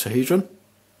turning octahedron,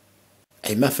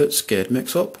 a Mephits geared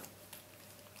mix-up,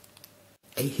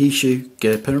 a Hishu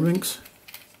gear Pyraminxes,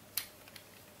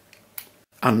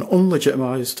 an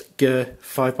unlegitimised gear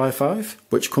 5x5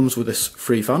 which comes with this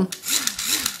free fan,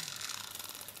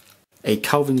 a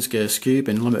Calvin's gear Skewb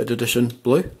in limited edition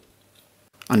blue,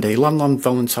 and a Lanlan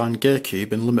Valentine gear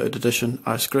cube in limited edition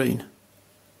ice green.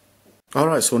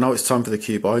 Alright, so now it's time for the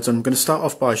cuboids. I'm going to start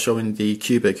off by showing the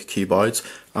cubic cuboids,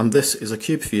 and this is a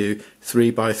cube view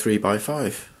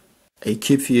 3x3x5, a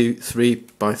cube view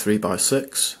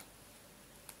 3x3x6,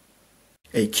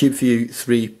 a cube view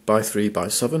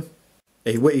 3x3x7,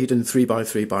 a Whiteden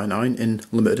 3x3x9 in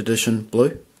limited edition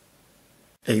blue,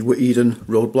 a Whiteden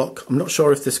roadblock. I'm not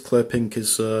sure if this clear pink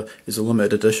is a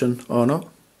limited edition or not.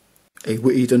 A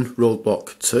Whiteden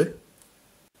roadblock 2.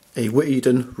 A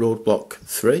Whiteden roadblock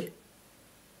 3.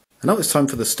 And now it's time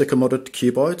for the sticker modded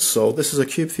cuboids. So this is a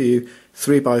cube view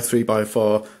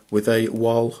 3x3x4 with a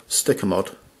wall sticker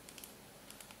mod.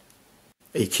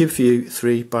 A cube view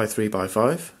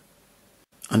 3x3x5.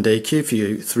 And a cube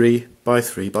view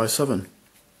 3x3x7.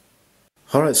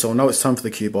 Alright, so now it's time for the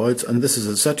cuboids, and this is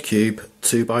a Skewb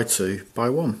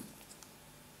 2x2x1.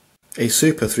 A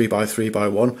Super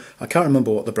 3x3x1, I can't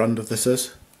remember what the brand of this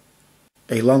is.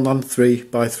 A Lanlan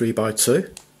 3x3x2.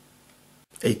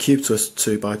 A Cube Twist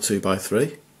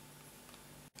 2x2x3.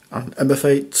 An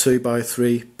MF8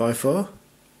 2x3x4.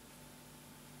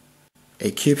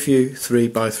 A Cube View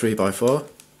 3x3x4.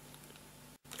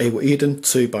 A Whiteden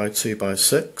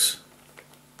 2x2x6.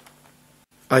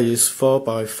 I use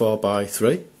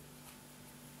 4x4x3,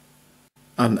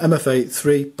 an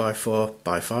MF8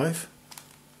 3x4x5,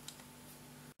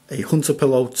 a Hunter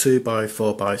Pillow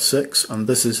 2x4x6, and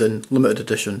this is in limited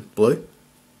edition blue.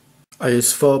 A is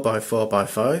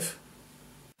 4x4x5.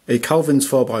 A Calvin's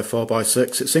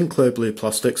 4x4x6, it's in clear blue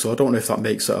plastic, so I don't know if that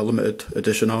makes it a limited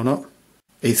edition or not.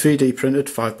 A 3D printed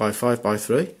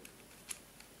 5x5x3.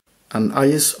 An A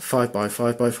is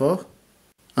 5x5x4.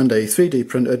 And a 3D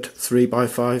printed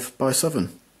 3x5x7.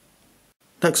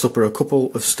 Next up are a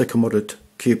couple of sticker mudded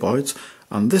cuboids,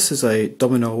 and this is a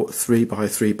Domino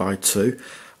 3x3x2.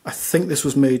 I think this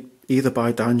was made either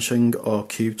by Dayan Gems or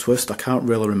Cube Twist, I can't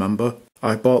really remember.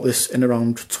 I bought this in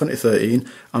around 2013,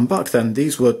 and back then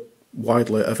these were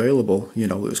widely available, you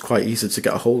know, it was quite easy to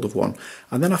get a hold of one.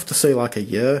 And then after say like a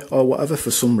year or whatever,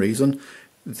 for some reason,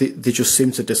 they just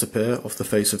seem to disappear off the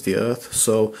face of the earth.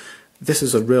 So this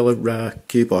is a really rare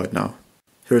cuboid now.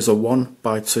 Here is a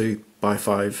 1x2x5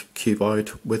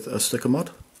 cuboid with a sticker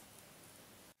mod.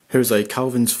 Here's a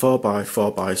Calvin's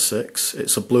 4x4x6,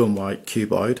 it's a blue and white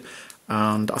cuboid,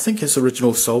 and I think its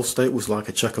original solve state was like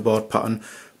a checkerboard pattern,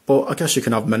 but I guess you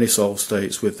can have many solve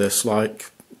states with this, like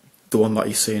the one that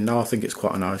you're seeing now. I think it's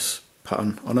quite a nice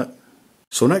pattern on it.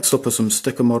 So next up are some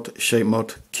sticker mod, shape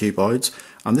mod cuboids,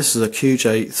 and this is a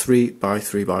QJ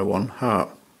 3x3x1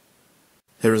 heart.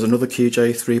 Here is another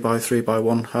QJ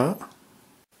 3x3x1 heart,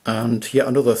 and yet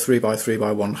another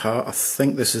 3x3x1 heart. I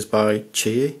think this is by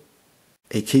Chi.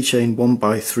 A keychain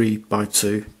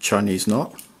 1x3x2 Chinese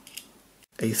knot,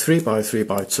 a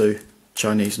 3x3x2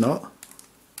 Chinese knot,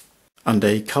 and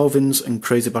a Calvin's and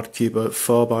Crazy Bad Cuba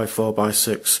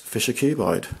 4x4x6 Fisher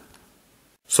Cuboid.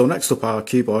 So next up are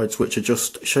cuboids which are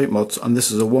just shape mods, and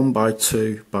this is a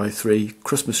 1x2x3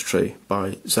 Christmas tree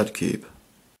by Skewb.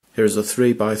 Here is a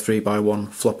 3x3x1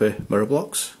 floppy mirror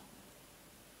blocks.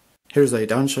 Here is a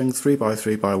Dayan Gems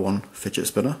 3x3x1 fidget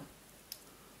spinner.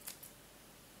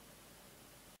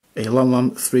 A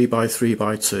Lan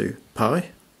 3x3x2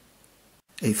 pie.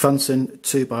 A Fansin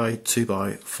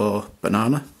 2x2x4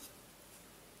 banana.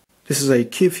 This is a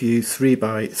Cubeview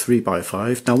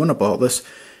 3x3x5. Now when I bought this,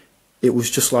 it was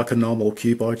just like a normal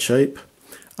cuboid shape,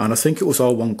 and I think it was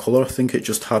all one colour. I think it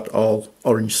just had all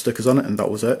orange stickers on it, and that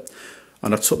was it.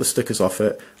 And I took the stickers off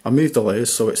it, I moved the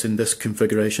layers so it's in this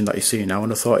configuration that you see now,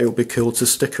 and I thought it would be cool to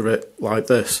sticker it like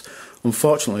this.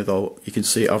 Unfortunately though, you can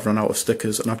see I've run out of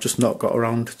stickers and I've just not got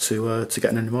around to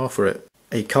getting any more for it.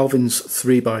 A Calvin's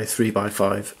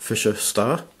 3x3x5 Fisher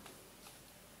Star.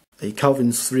 A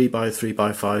Calvin's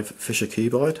 3x3x5 Fisher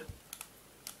Cuboid.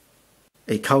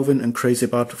 A Calvin and Crazy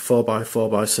Bad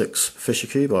 4x4x6 Fisher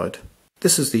Cuboid.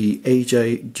 This is the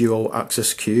AJ Duo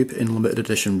Axis Cube in limited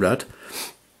edition red.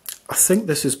 I think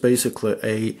this is basically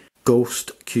a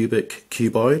ghost cubic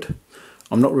cuboid.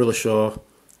 I'm not really sure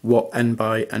what N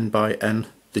by N by N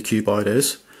the cuboid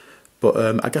is, but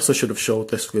I guess I should have showed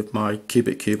this with my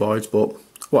cubic cuboids, but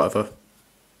whatever.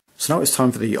 So now it's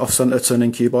time for the off-center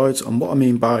turning cuboids, and what I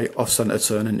mean by off-center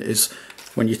turning is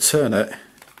when you turn it,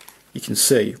 you can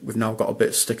see we've now got a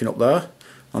bit sticking up there,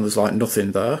 and there's like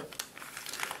nothing there.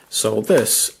 So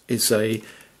this is a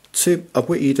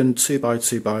Whit Eden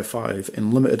 2x2x5 in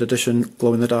limited edition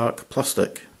glow-in-the-dark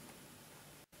plastic.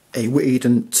 A Whit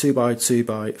Eden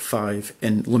 2x2x5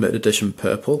 in limited edition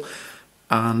purple,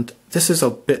 and this is a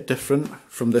bit different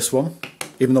from this one,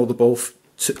 even though they're both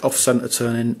off-center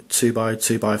turning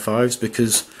 2x2x5s,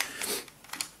 because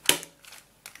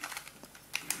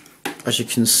as you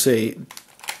can see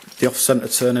the off-center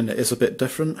turning it is a bit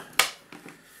different.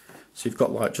 So you've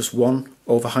got like just one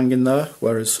overhanging there,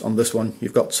 whereas on this one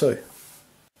you've got two.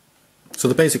 So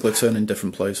they're basically turning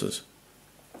different places.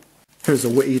 Here's a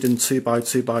Whit Eden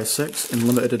 2x2x6 in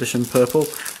limited edition purple,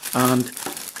 and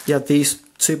yeah, these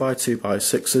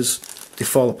 2x2x6s, they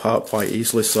fall apart quite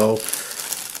easily, so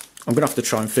I'm going to have to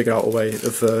try and figure out a way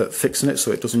of fixing it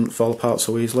so it doesn't fall apart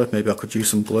so easily. Maybe I could use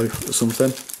some glue or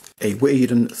something. A Whit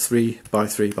Eden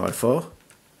 3x3x4.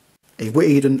 A Whit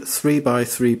Eden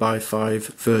 3x3x5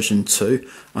 version 2,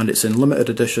 and it's in limited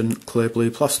edition clear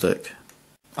blue plastic.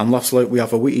 And lastly we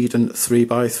have a Whit Eden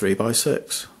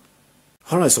 3x3x6.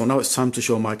 Alright, so now it's time to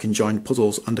show my conjoined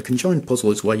puzzles, and a conjoined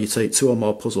puzzle is where you take two or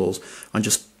more puzzles and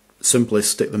just simply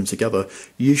stick them together.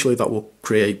 Usually that will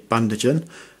create bandaging,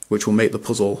 which will make the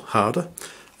puzzle harder.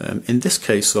 In this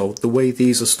case though, the way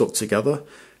these are stuck together,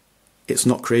 it's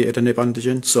not created any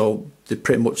bandaging, so they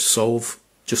pretty much solve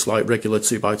just like regular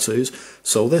 2x2s.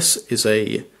 So this is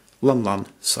a Lan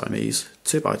Siamese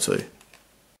 2x2.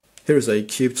 Here is a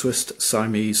Cube Twist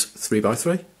Siamese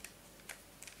 3x3.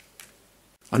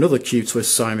 Another Cube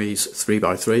Twist Siamese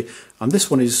 3x3, and this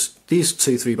one is, these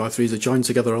two 3x3s are joined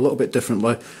together a little bit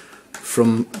differently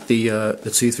from the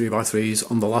two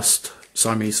 3x3s on the last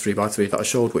Siamese 3x3 that I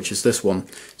showed, which is this one.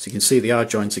 So you can see they are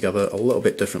joined together a little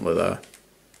bit differently there.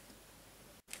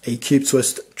 a Cube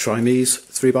Twist Trimese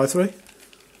 3x3,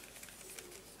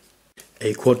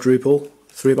 a quadruple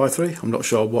 3x3. I'm not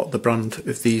sure what the brand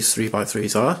of these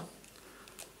 3x3s are.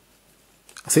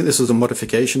 I think this is a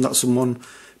modification that someone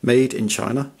made in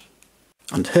China.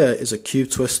 And here is a Cube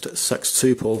Twist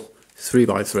sextuple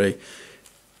 3x3.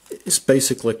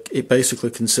 It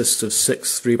basically consists of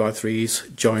 6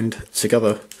 3x3s joined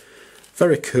together.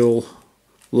 Very cool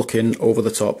looking over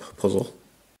the top puzzle.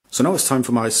 So now it's time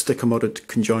for my sticker modded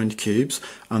conjoined cubes,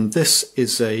 and this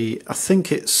is I think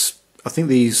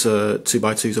these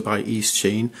 2x2s are by East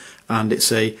Sheen, and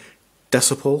it's a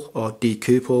deciple or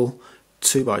decuple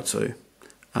 2x2.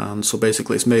 And so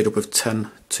basically it's made up of 10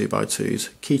 2x2s,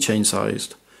 keychain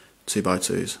sized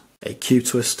 2x2s. A Cube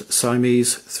Twist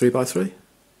Siamese 3x3.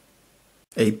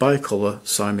 A bicolour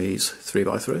Siamese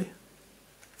 3x3.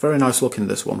 Very nice looking,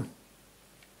 this one.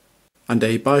 And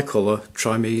a bicolour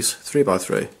Trimese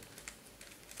 3x3.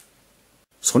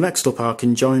 So next up are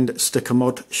conjoined sticker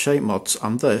mod shape mods,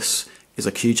 and this is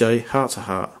a QJ heart to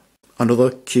heart.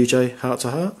 Another QJ heart to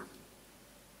heart.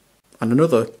 And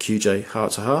another QJ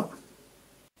heart to heart.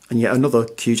 And yet another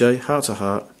QJ heart to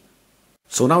heart.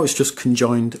 So now it's just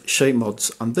conjoined shape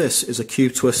mods, and this is a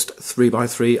Cube Twist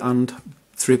 3x3 and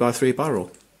 3x3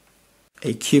 barrel.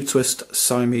 A Cube Twist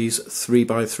Siamese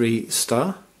 3x3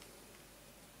 star.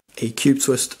 A Cube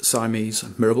Twist Siamese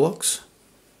mirror blocks.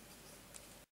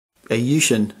 A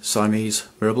Yushin Siamese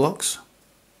mirror blocks.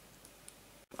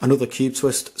 Another Cube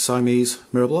Twist Siamese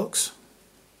mirror blocks.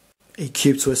 A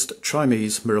Cube Twist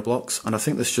Trimese mirror blocks, and I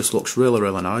think this just looks really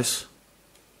nice.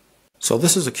 So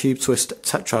this is a Cube Twist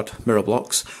Tetrad mirror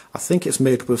blocks. I think it's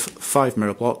made with 5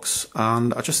 mirror blocks,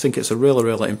 and I just think it's a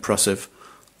really impressive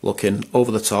looking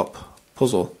over the top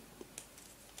puzzle.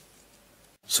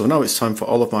 So now it's time for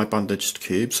all of my bandaged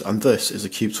cubes, and this is a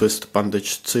Cube Twist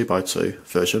Bandaged 2x2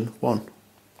 version 1.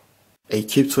 A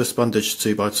Cube Twist Bandaged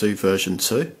 2x2 version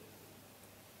 2.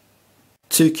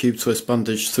 2 Cube Twist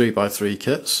Bandaged 3x3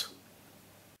 kits.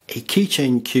 A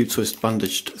Keychain Cube Twist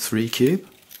Bandaged 3 cube.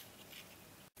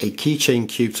 A Keychain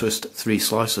Cube Twist 3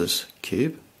 slices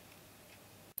cube.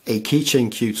 A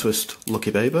Keychain Cube Twist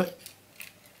Lucky Baby.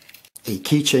 A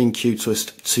Keychain Cube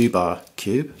Twist 2 bar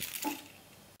cube.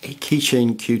 A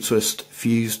Keychain Cube Twist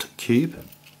Fused cube.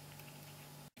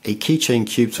 A Keychain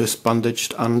Cube Twist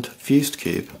Bandaged and Fused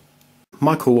cube.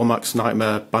 Michael Womack's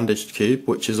Nightmare Bandaged cube,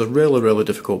 which is a really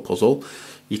difficult puzzle.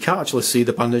 You can't actually see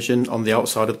the bandaging on the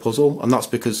outside of the puzzle, and that's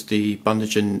because the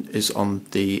bandaging is on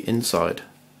the inside.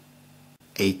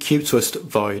 A Cube Twist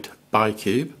Void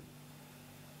Bicube.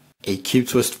 A Cube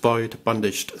Twist Void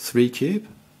Bandaged 3 cube.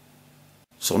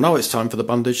 So now it's time for the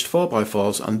bandaged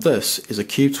 4x4s, and this is a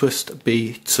Cube Twist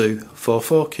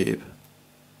B244 cube.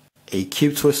 A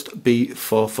Cube Twist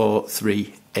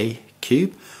B443A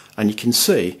cube, and you can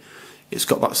see it's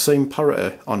got that same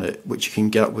parity on it which you can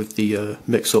get with the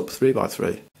Mixup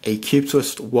 3x3. A Cube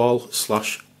Twist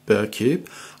Wall/Burr cube,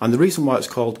 and the reason why it's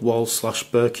called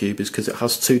Wall/Burr cube is because it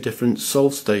has 2 different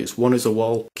solve states. One is a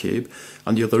wall cube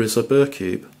and the other is a burr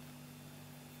cube.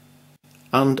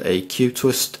 And a Cube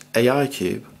Twist AI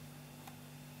cube.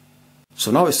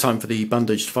 So now it's time for the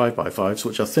bandaged 5x5s,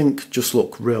 which I think just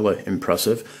look really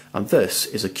impressive, and this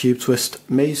is a Cube Twist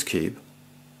Maze cube.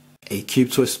 A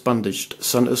Cube Twist Bandaged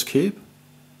Centers cube.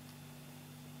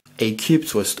 A Cube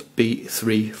Twist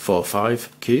B345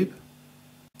 cube.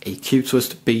 A Cube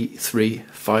Twist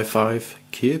B355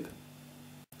 cube.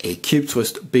 A Cube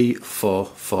Twist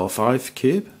B445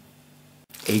 cube.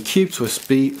 A Cube Twist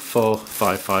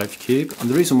B455 cube, and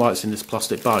the reason why it's in this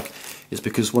plastic bag is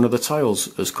because one of the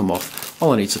tiles has come off.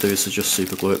 All I need to do is to just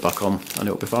super glue it back on and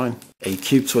it'll be fine. A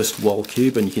Cube Twist Wall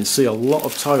cube, and you can see a lot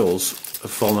of tiles have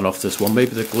fallen off this one.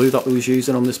 Maybe the glue that we was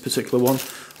using on this particular one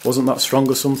wasn't that strong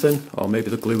or something, or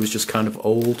maybe the glue was just kind of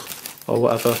old or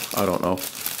whatever, I don't know.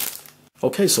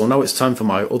 Okay, so now it's time for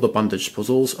my other bandaged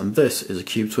puzzles, and this is a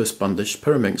Cube Twist Bandaged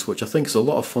Pyraminx, which I think is a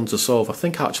lot of fun to solve. I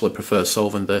think I actually prefer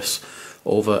solving this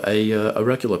over a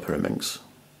regular Pyraminx.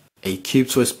 A Cube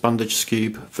Twist Bandaged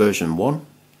Skewb version 1.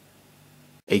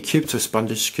 A Cube Twist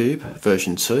Bandaged Skewb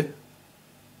version 2.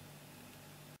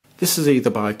 This is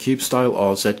either by Cube Style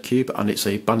or Z Cube, and it's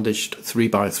a bandaged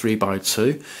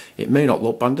 3x3x2. It may not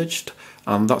look bandaged,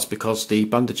 and that's because the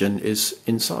bandaging is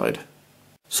inside.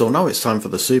 So now it's time for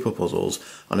the super puzzles,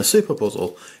 and a super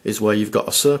puzzle is where you've got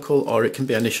a circle, or it can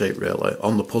be any shape really,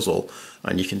 on the puzzle,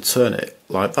 and you can turn it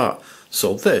like that.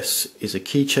 So this is a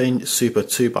Keychain Super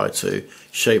 2x2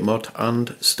 shape mod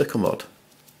and sticker mod.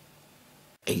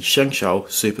 A Shengshao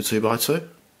Super 2x2.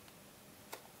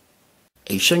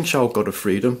 A Shengshao God of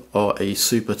Freedom, or a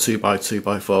Super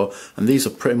 2x2x4, and these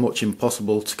are pretty much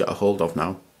impossible to get a hold of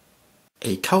now.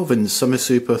 a Calvin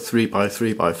semi-super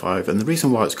 3x3x5, and the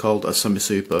reason why it's called a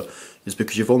semi-super is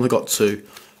because you've only got 2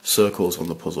 circles on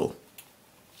the puzzle.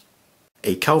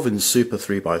 A Calvin super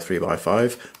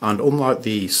 3x3x5, and unlike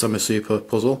the semi-super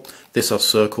puzzle, this has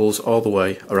circles all the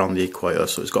way around the equator,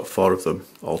 so it's got 4 of them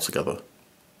altogether.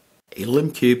 A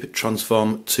Limb Cube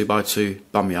transform 2x2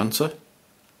 Bamianta.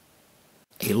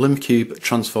 A Limb Cube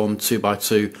transform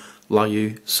 2x2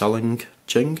 Layu Saling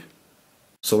Jing.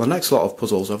 So the next lot of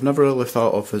puzzles I've never really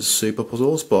thought of as super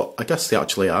puzzles, but I guess they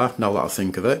actually are now that I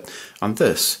think of it. And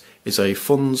this is a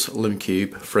Fun's Limb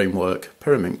Cube framework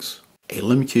Pyraminx. A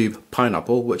Limb Cube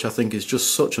Pineapple, which I think is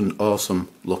just such an awesome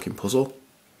looking puzzle.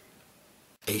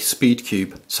 A Speed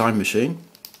Cube Time Machine.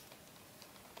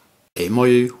 A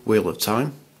Moyu Wheel of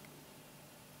Time.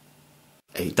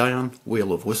 A Dayan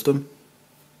Wheel of Wisdom.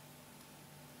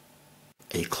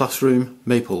 A Classroom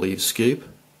Maple Leaves Skewb.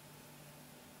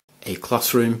 A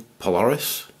Classroom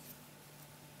Polaris.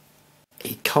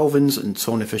 A Calvin's and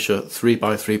Tony Fisher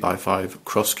 3x3x5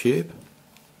 Cross Cube.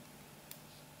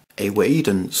 A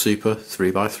Weeden Super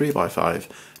 3x3x5.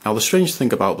 Now the strange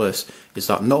thing about this is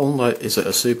that not only is it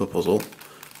a super puzzle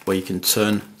where you can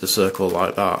turn the circle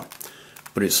like that,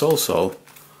 but it's also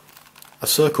a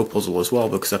circle puzzle as well,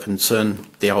 because I can turn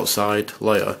the outside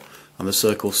layer and the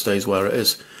circle stays where it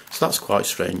is. So that's quite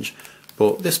strange,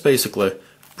 but this basically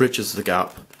bridges the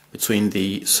gap between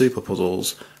the super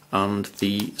puzzles and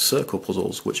the circle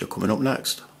puzzles, which are coming up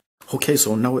next. Okay,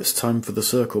 so now it's time for the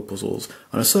circle puzzles,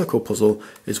 and a circle puzzle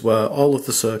is where all of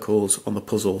the circles on the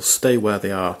puzzle stay where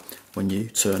they are when you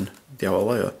turn the outer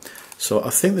layer. So I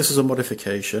think this is a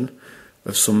modification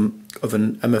of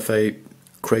an MFA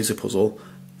crazy puzzle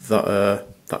that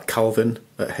Calvin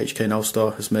at HK Now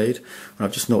Store has made, and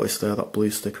I've just noticed there that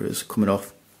blue sticker is coming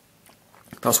off.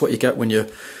 That's what you get when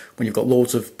you've got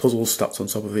loads of puzzles stacked on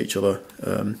top of each other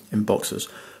in boxes.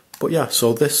 But yeah,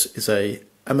 so this is a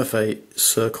MFA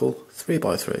circle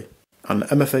 3x3, and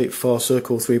MFA 4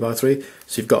 circle 3x3,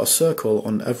 so you've got a circle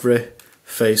on every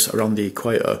face around the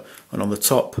equator, and on the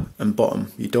top and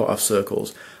bottom you don't have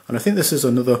circles. And I think this is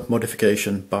another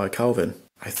modification by Calvin.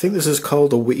 I think this is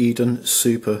called a Weeden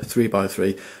Super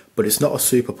 3x3, but it's not a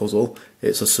super puzzle,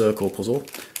 it's a circle puzzle.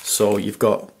 So you've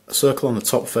got a circle on the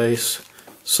top face,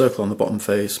 circle on the bottom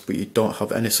face, but you don't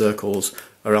have any circles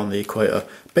around the equator.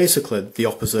 Basically the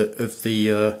opposite of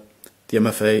the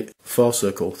MFA 4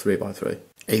 circle 3x3.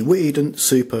 A Weeden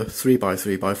Super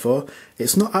 3x3x4.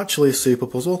 It's not actually a super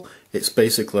puzzle, it's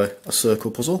basically a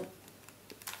circle puzzle,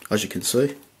 as you can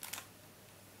see.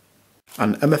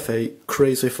 An MFA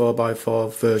Crazy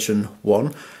 4x4 version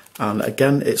 1, and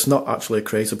again it's not actually a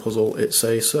crazy puzzle, it's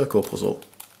a circle puzzle.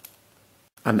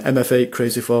 An MFA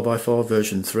Crazy 4x4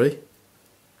 version 3.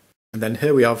 And then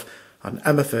here we have an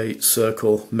MFA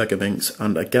Circle Megaminx,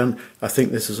 and again I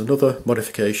think this is another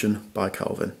modification by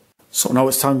Calvin. So now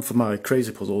it's time for my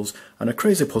crazy puzzles, and a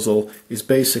crazy puzzle is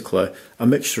basically a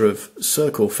mixture of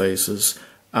circle faces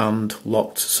and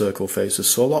locked circle faces.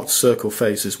 So a locked circle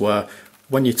face is where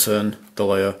when you turn the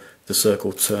layer, the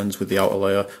circle turns with the outer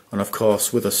layer, and of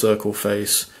course with a circle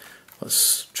face,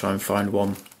 let's try and find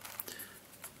one.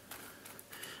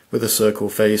 With a circle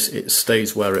face it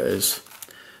stays where it is.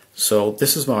 So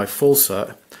this is my full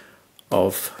set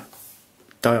of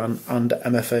Dayan and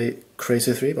MFA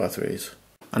Crazy 3x3s.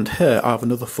 And here I have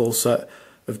another full set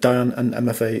of Dayan and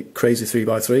MFA Crazy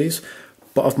 3x3s,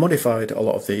 but I've modified a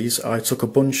lot of these. I took a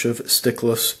bunch of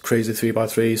stickless Crazy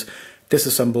 3x3s,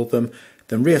 disassembled them,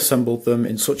 then reassembled them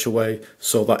in such a way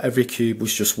so that every cube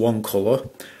was just one colour,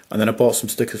 and then I bought some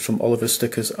stickers from Oliver's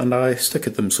Stickers and I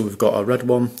stickered them. So we've got a red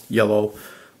one, yellow,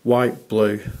 white,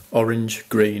 blue, orange,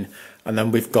 green, and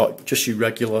then we've got just your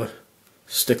regular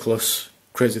stickless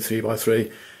Crazy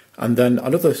 3x3, and then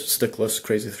another stickless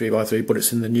Crazy 3x3, but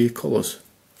it's in the new colours.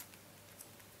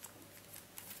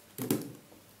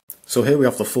 So here we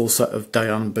have the full set of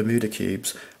Dayan Bermuda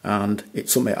cubes, and it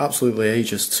took me absolutely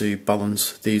ages to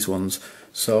balance these ones.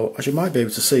 So as you might be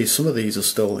able to see, some of these are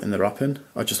still in the wrapping.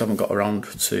 I just haven't got around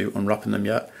to unwrapping them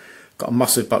yet. Got a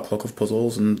massive backlog of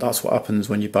puzzles, and that's what happens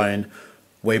when you're buying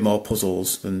way more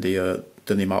puzzles than the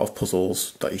amount of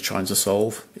puzzles that you're trying to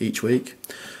solve each week.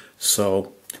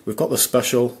 So we've got the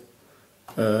special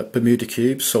Bermuda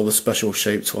cubes, so the special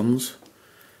shaped ones.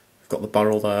 We've got the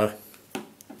barrel there,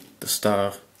 the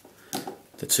star,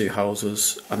 the 2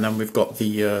 houses, and then we've got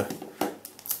the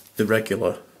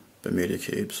regular Bermuda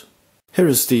cubes. Here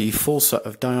is the full set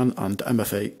of Dayan and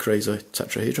MFA Crazy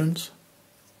tetrahedrons.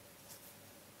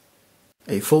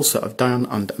 A full set of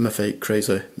Dayan and MFA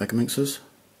Crazy Megaminxes.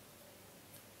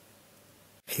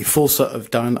 A full set of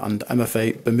Dayan and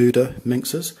MFA Bermuda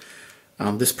Minxes,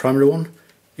 and this primary one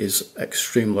is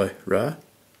extremely rare.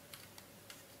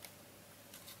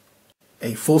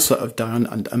 A full set of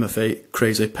Dayan and MF8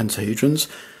 Crazy Pentahedrons.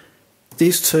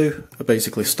 These two are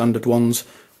basically standard ones,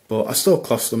 but I still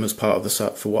class them as part of the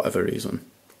set for whatever reason.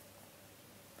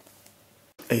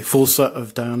 A full set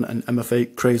of Dayan and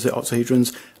MF8 Crazy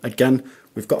Octahedrons. Again,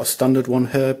 we've got a standard one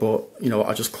here, but you know,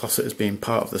 I just class it as being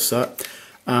part of the set.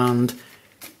 And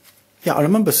yeah, I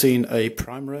remember seeing a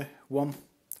primary one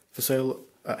for sale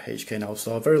at HK Now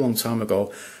Store a very long time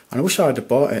ago, and I wish I had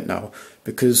bought it now,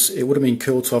 because it would have been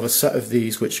cool to have a set of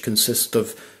these which consist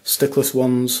of stickless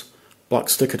ones, black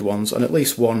stickered ones, and at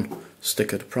least one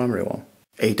stickered primary one.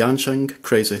 A Dayan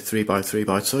Crazy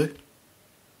 3x3x2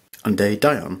 and a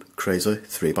Dayan Crazy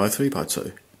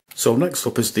 3x3x2. So next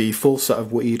up is the full set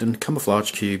of Wheaton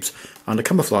Camouflage cubes, and a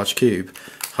Camouflage cube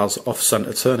has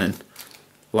off-centre turning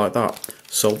like that.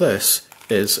 So this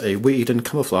is a Wheaton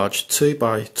Camouflage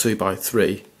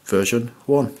 2x2x3 version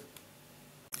 1.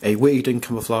 A Wheaton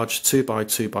Camouflage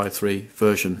 2x2x3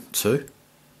 version 2.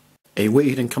 A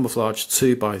Wheaton Camouflage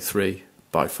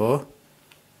 2x3x4.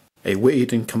 A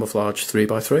Wheaton Camouflage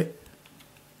 3x3.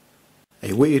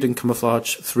 A Wheaton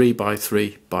Camouflage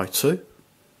 3x3x2.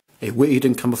 A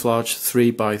Wheaton Camouflage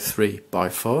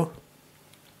 3x3x4.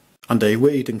 And a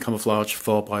Wheaton Camouflage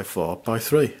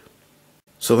 4x4x3.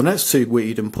 So the next two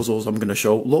Wheaton puzzles I'm going to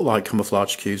show look like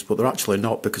camouflage cubes, but they're actually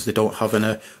not because they don't have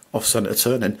any off-centre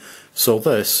turning. So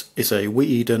this is a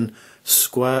Wheaton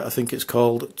square, I think it's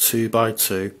called,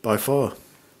 2x2x4.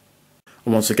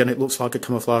 And once again it looks like a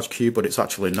camouflage cube, but it's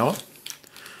actually not,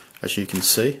 as you can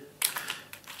see.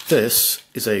 This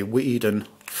is a Wheaton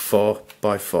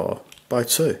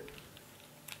 4x4x2.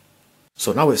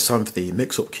 So now it's time for the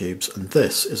mix-up cubes, and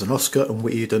this is an Oscar and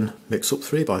Wheaton mix-up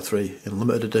 3x3 in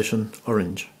limited edition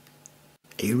orange.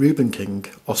 A Reuben King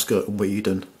Oscar and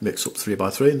Wheaton mix-up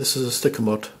 3x3, and this is a sticker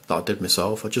mod that I did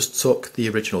myself. I just took the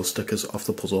original stickers off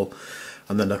the puzzle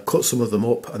and then I cut some of them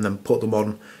up and then put them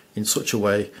on in such a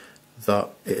way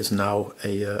that it is now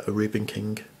a Reuben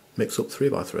King mix-up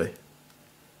 3x3.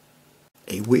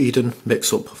 A Wheaton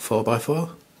mix-up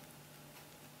 4x4.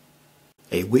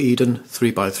 A Wheaton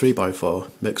 3x3x4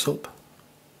 mix-up.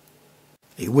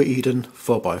 A Wheaton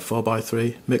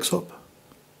 4x4x3 mix-up.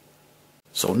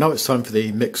 So now it's time for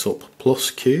the mix-up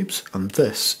plus cubes, and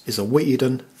this is a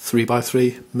Wheaton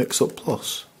 3x3 mix-up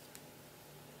plus.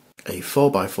 A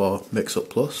 4x4 mix-up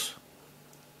plus.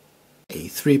 A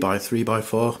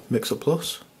 3x3x4 mix-up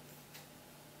plus.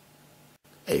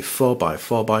 A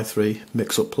 4x4x3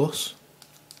 mix-up plus.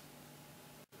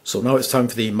 So now it's time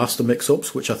for the master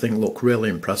mix-ups, which I think look really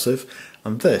impressive,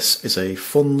 and this is a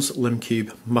Funds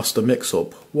Limcube Master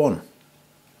Mix-up 1.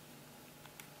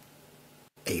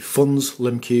 A Funds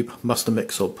Limcube Master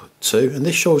Mix-up 2, and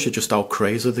this shows you just how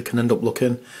crazy they can end up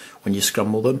looking when you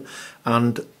scramble them.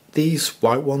 And these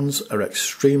white ones are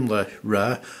extremely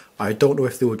rare. I don't know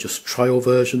if they were just trial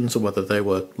versions or whether they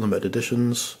were limited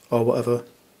editions or whatever.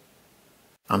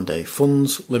 And a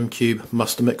Funds Limcube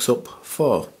Master Mix-up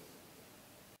 4.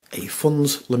 A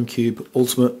Funds Limcube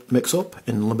Ultimate Mix-up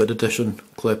in limited edition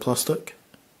clear plastic,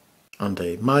 and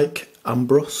a Mike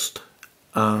Ambrust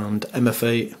and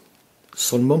MF8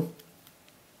 Sunmum.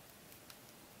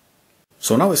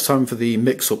 So now it's time for the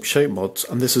mix-up shape mods,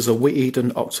 and this is a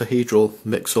Wheaton Octahedral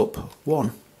Mix-up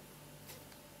 1.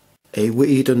 A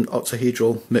Wheaton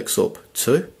Octahedral Mix-up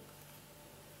 2.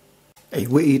 A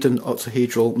Wheaton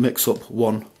Octahedral Mix-up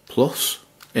 1 Plus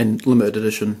in limited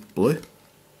edition blue.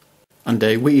 And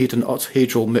a Wheaton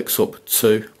Octahedral Mix-up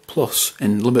 2 Plus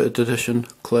in limited edition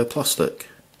clear plastic.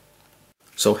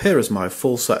 So here is my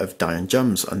full set of Dayan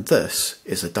Gems, and this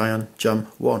is a Dayan Gem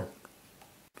 1.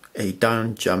 A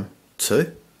Dayan Gem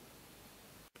 2.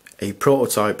 A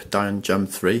prototype Dayan Gem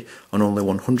 3, and only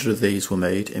 100 of these were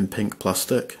made in pink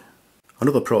plastic.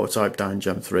 Another prototype Dayan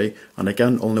Gem 3, and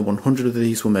again only 100 of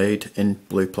these were made in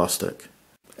blue plastic.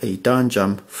 A Dayan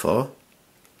Gem 4.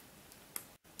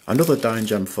 Another Dayan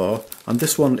Gem 4, and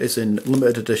this one is in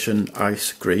limited edition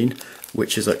ice green,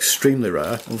 which is extremely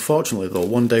rare. Unfortunately though,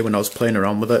 one day when I was playing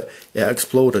around with it, it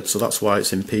exploded, so that's why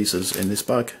it's in pieces in this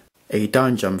bag. A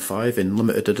Dayan Gem 5 in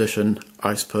limited edition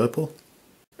ice purple.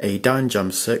 A Dayan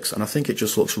Gem 6, and I think it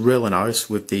just looks really nice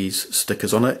with these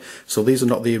stickers on it. So these are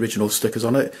not the original stickers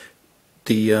on it.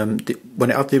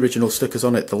 When it had the original stickers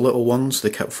on it, the little ones,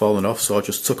 they kept falling off, so I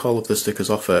just took all of the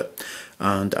stickers off it,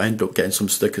 and I ended up getting some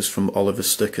stickers from Oliver's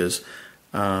Stickers,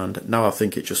 and now I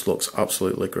think it just looks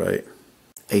absolutely great.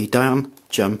 A Dayan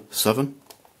Gem 7,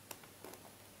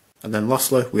 and then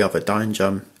lastly we have a Dayan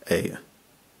Gem 8.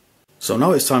 So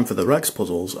now it's time for the Rex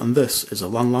puzzles, and this is a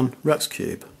Lan Lan Rex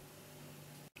cube.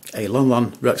 A Lan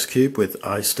Lan Rex cube with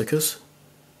eye stickers.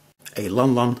 a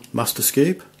Lan Master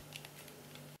Skewb,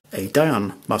 a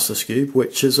Dayan Master Skewb,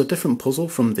 which is a different puzzle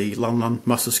from the Lan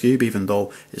Master Skewb, even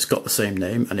though it's got the same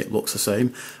name and it looks the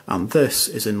same, and this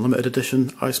is in limited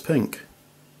edition Ice Pink,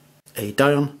 a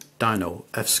Dayan Dino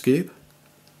F Skewb,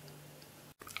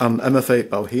 an MF8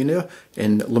 Bauhinia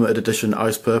in limited edition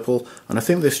Ice Purple, and I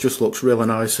think this just looks really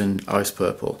nice in Ice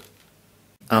Purple,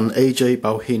 an AJ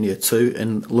Bauhinia 2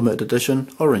 in limited edition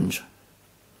Orange.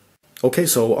 Okay,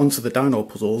 so onto the Dino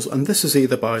puzzles, and this is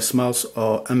either by Smaz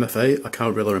or MF8, I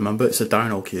can't really remember. It's a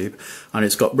Dino cube, and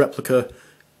it's got replica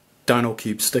Dino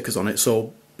cube stickers on it.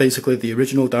 So basically the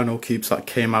original Dino cubes that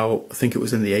came out, I think it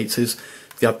was in the 80s,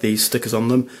 they had these stickers on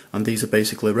them, and these are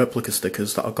basically replica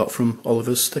stickers that I got from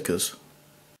Oliver's Stickers.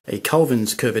 A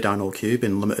Calvin's Curvy Dino cube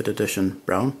in limited edition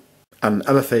Brown, an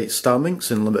MF8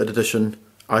 Starminx in limited edition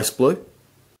Ice Blue,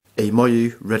 a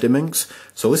Moyu Readyminx.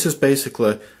 So this is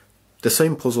basically the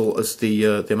same puzzle as the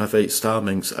MF8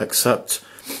 Starminx, except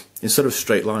instead of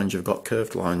straight lines you've got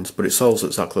curved lines, but it solves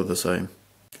exactly the same.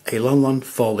 A Lan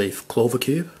 4-leaf Clover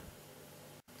cube,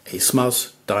 a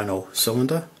Smaz Dino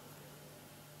cylinder,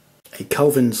 a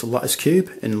Calvin's Lattice cube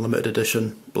in limited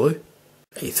edition Blue,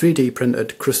 a 3D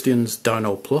printed Christian's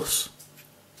Dino Plus,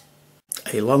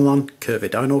 a Lan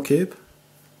Curvy Dino cube,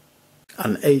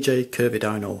 an AJ Curvy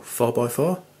Dino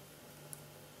 4x4,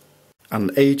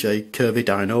 an AJ Curvy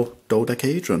Dino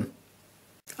Dodecahedron,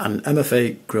 an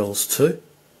MF8 Grills 2,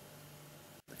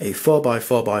 a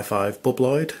 4x4x5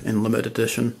 Bubloid in limited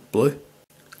edition Blue,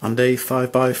 and a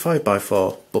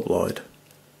 5x5x4 Bubloid.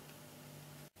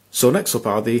 So next up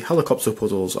are the helicopter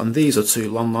puzzles, and these are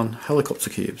two Lan helicopter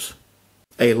cubes.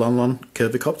 A Lan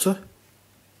Curvicopter,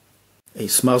 a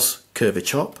Smaz Curvy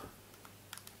Chop,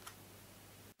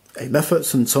 a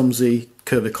Mefferts and Tomsey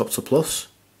Curvicopter Plus,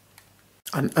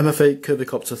 an MF8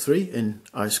 Curvicopter 3 in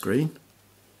Ice Green,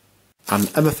 an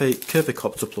MF8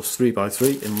 Curvicopter Plus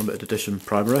 3x3 in limited edition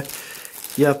Primary.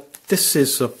 Yeah, this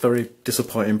is a very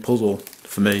disappointing puzzle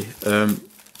for me,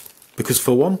 because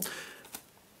for one,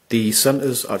 the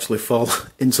centres actually fall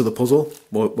into the puzzle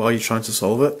while you're trying to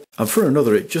solve it, and for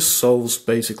another it just solves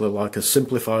basically like a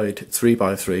simplified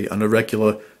 3x3 and a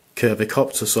regular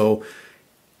Curvicopter. So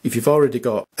if you've already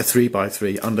got a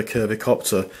 3x3 and a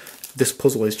Curvicopter, this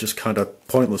puzzle is just kind of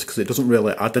pointless because it doesn't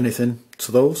really add anything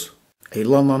to those. A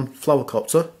Lan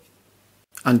Flowercopter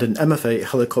and an MF8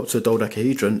 Helicopter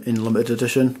Dodecahedron in limited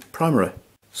edition Primary.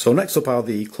 So next up are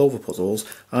the Clover puzzles,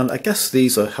 and I guess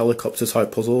these are helicopter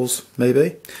type puzzles,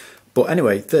 maybe. But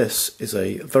anyway, this is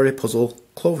a Very Puzzle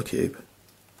Clover cube.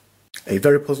 A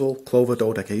Very Puzzle Clover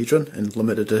Dodecahedron in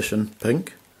limited edition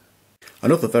Pink.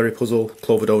 Another Very Puzzle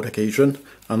Clover Dodecahedron,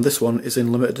 and this one is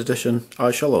in limited edition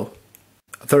Ice Yellow.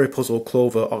 A Very Puzzle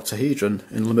Clover Octahedron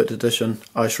in limited edition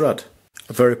Ice Red.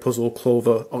 A Very Puzzle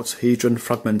Clover Octahedron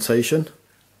Fragmentation.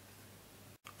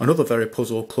 Another Very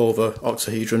Puzzle Clover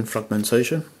Octahedron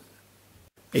Fragmentation.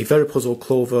 A Very Puzzle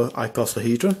Clover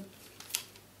Icosahedron.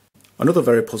 Another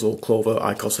Very Puzzle Clover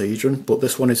Icosahedron, but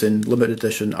this one is in limited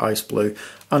edition Ice Blue,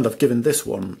 and I've given this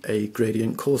one a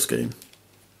gradient colour scheme.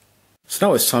 So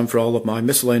now it's time for all of my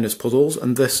miscellaneous puzzles,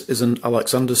 and this is an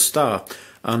Alexander's Star,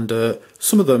 and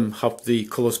some of them have the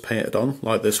colours painted on,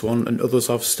 like this one, and others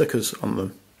have stickers on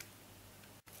them.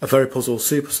 A Very Puzzle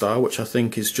Superstar, which I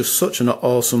think is just such an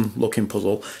awesome looking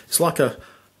puzzle. It's like a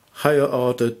higher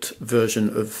ordered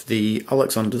version of the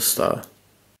Alexander's Star.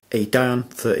 A Dayan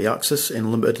 30 Axis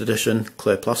in limited edition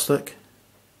Clear Plastic.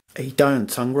 A Dayan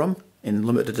Tangram in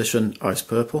limited edition Ice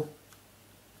Purple.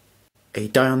 A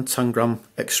Dayan Tangram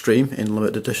Extreme in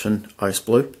limited edition Ice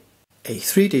Blue. A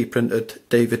 3D printed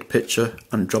David Pitcher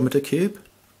Andromeda Cube.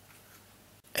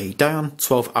 A Dayan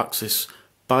 12 Axis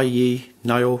Baiyi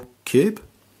Nio Cube.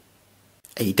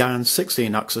 A Dayan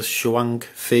 16 Axis Shuang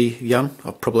Fi Yan,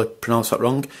 I'll probably pronounce that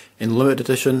wrong, in limited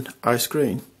edition Ice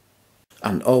Green.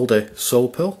 An Aldi Soul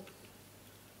Pill.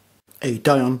 A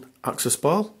Dayan Axis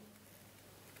Ball.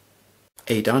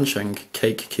 A Dansheng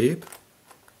Cake Cube.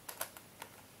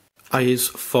 Ai's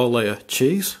 4-layer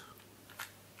cheese.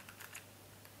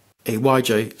 A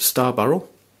YJ Star Barrel.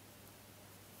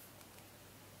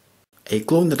 A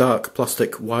glow-in-the-dark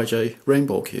plastic YJ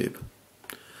Rainbow Cube,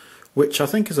 which I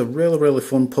think is a really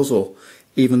fun puzzle,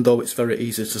 even though it's very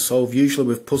easy to solve. Usually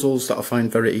with puzzles that I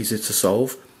find very easy to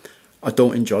solve, I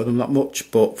don't enjoy them that much,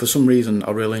 but for some reason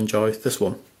I really enjoy this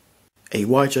one. A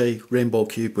YJ Rainbow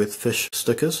Cube with fish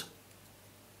stickers.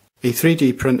 A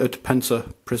 3D printed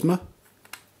Penta Prisma.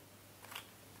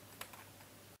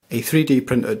 A 3D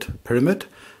printed Pyramid.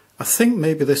 I think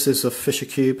maybe this is a Fisher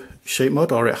Cube shape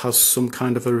mod, or it has some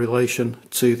kind of a relation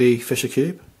to the Fisher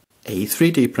Cube. A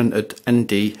 3D printed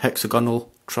ND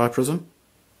hexagonal triprism.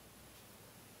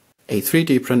 a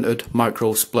 3D printed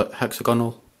micro split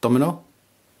hexagonal domino,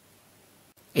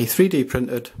 a 3D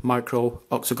printed micro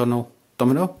octagonal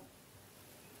domino,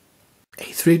 a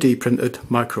 3D printed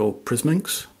micro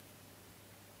Pyraminxes,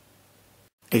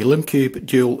 a Limcube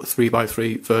Dual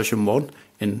 3x3 version 1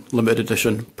 in limited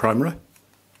edition primary,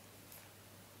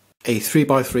 a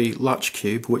 3x3 latch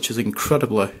cube which is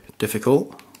incredibly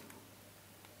difficult,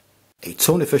 a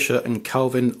Tony Fisher and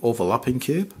Calvin overlapping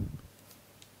cube,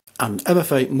 an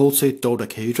MFA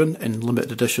multi-dodecahedron in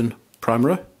limited edition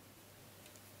primary,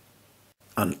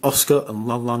 an Oscar and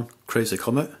Lan Crazy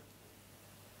Comet,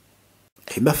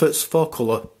 a Methods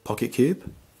 4-colour pocket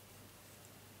cube,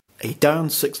 a Dayan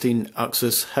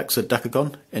 16-axis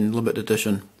hexadecagon in limited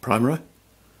edition primary,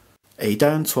 a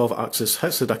Dayan 12-axis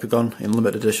hexadecagon in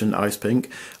limited edition ice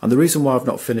pink, and the reason why I've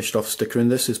not finished off stickering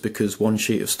this is because one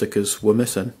sheet of stickers were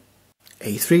missing.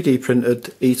 A 3D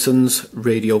printed Eaton's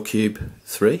Radio Cube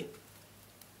 3,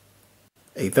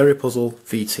 a Very Puzzle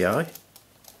VTI,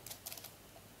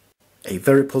 a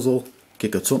Very Puzzle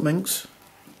Gigatutminx,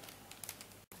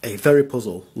 a Very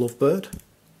Puzzle Lovebird,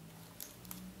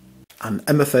 an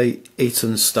MFA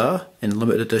Eaton Star in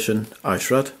limited edition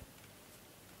Ice Red,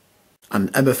 an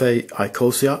MFA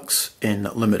Icosiax in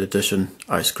limited edition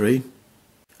Ice Green,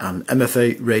 an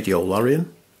MFA Radio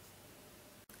Larian,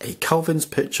 a Calvin's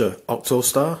Picture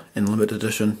Octostar in limited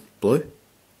edition Blue,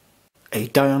 a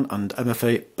Dayan and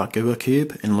MFA Bagua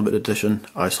Cube in limited edition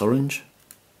Ice Orange,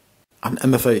 an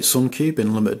MFA Sun Cube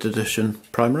in limited edition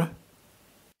Primary,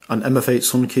 an MFA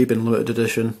Sun Cube in limited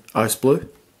edition Ice Blue,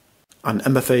 an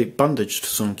MFA Bandaged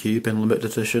Sun Cube in limited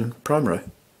edition Primary,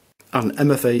 an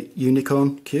MFA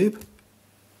Unicorn Cube,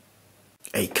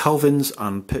 a Calvin's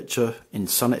and Picture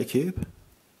Insanity Cube,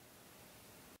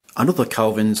 another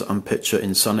Calvin's and Picture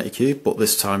Insanity Cube, but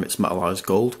this time it's metallised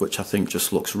gold, which I think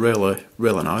just looks really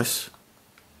nice,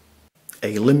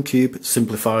 a Limcube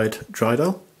Simplified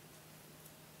Dridal,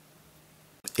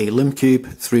 a Limcube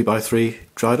 3x3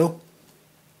 Dridal,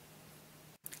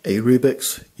 a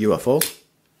Rubik's UFO,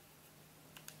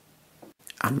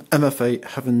 an MFA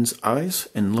Heaven's Eyes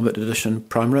in limited edition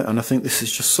primary, and I think this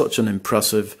is just such an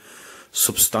impressive,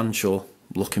 substantial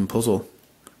looking puzzle.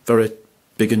 Very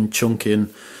big and chunky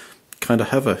and kind of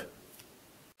heavy.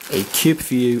 A Cube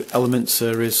for You Element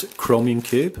Series Chromium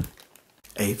Cube,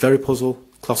 a Very Puzzle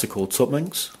Classical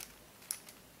Tutminx,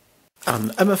 an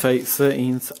MFA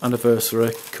 13th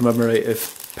Anniversary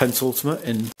Commemorative Pentultimate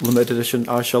in limited edition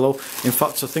eyeshadow. In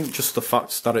fact, I think just the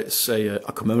fact that it's a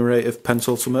commemorative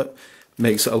Pentultimate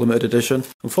makes it a limited edition.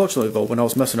 Unfortunately though, when I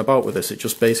was messing about with this, it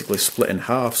just basically split in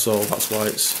half, so that's why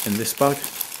it's in this bag.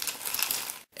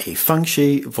 A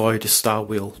Fangxi Void Star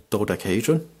Wheel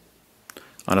Dodecahedron,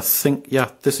 and I think,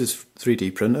 yeah, this is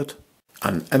 3D printed.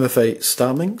 An MFA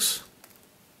Starminx,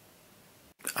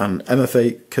 an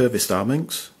MFA Curvy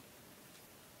Starminx,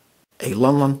 a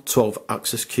Lan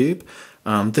 12-axis cube,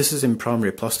 and this is in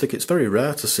primary plastic. It's very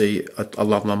rare to see a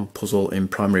Lan puzzle in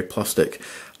primary plastic.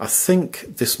 I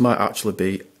think this might actually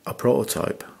be a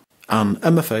prototype. An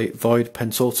MFA Void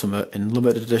Pentultimate in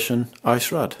limited edition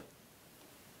Ice Red,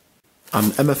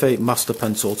 an MFA Master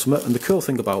Pentultimate, and the cool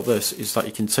thing about this is that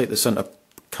you can take the centre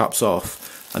caps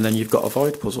off and then you've got a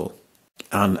Void puzzle.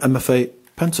 An MFA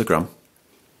Pentagram,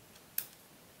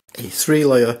 a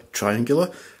 3-layer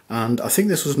triangular, and I think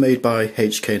this was made by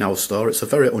HK Now Store. It's a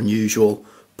very unusual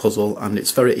puzzle and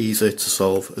it's very easy to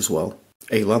solve as well.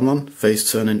 A Lan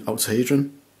face turning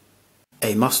octahedron,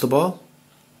 a Master Ball,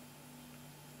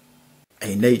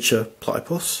 a Nature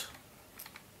Platypus.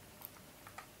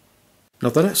 Now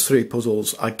the next 3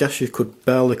 puzzles, I guess you could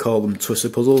barely call them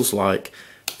twisted puzzles, like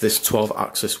this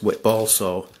 12-axis whip ball.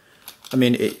 So I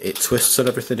mean it twists and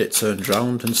everything, it turns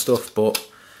round and stuff, but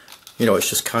you know, it's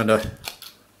just kind of,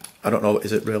 I don't know,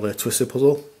 is it really a twisted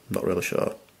puzzle? I'm not really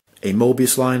sure. A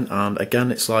Mobius line, and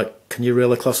again it's like, can you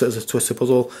really class it as a twisted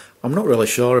puzzle? I'm not really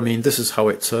sure. I mean, this is how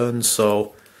it turns,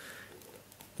 so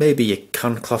maybe you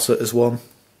can class it as one.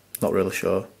 Not really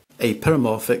sure. A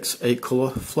Pyraminxes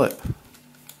 8-colour flip.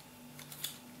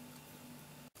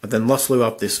 And then lastly we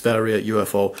have this Variant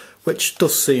UFO, which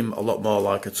does seem a lot more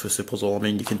like a twisted puzzle. I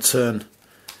mean, you can turn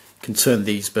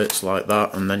these bits like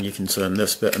that, and then you can turn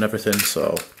this bit and everything,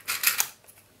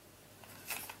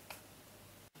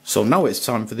 So now it's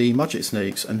time for the magic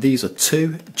snakes, and these are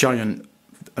 2 giant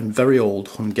and very old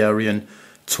Hungarian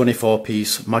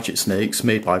 24-piece magic snakes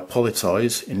made by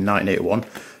Polytoys in 1981,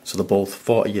 so they're both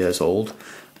 40 years old,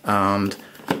 and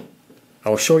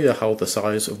I'll show you how the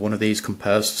size of one of these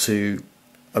compares to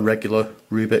a regular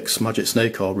Rubik's magic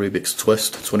snake or Rubik's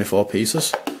Twist 24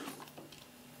 pieces.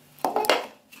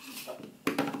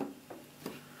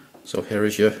 So here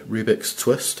is your Rubik's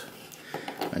Twist.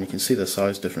 and you can see the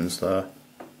size difference there.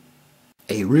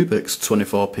 A Rubik's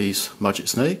 24-piece magic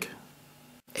snake,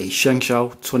 a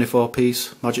Shengshao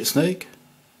 24-piece magic snake,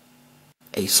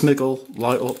 a Smiggle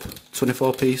light up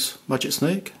 24-piece magic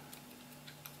snake,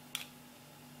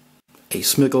 a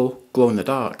Smiggle glow in the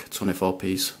dark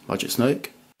 24-piece magic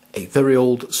snake, a very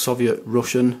old Soviet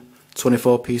Russian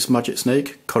 24-piece magic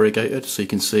snake, corrugated, so you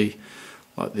can see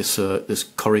like this this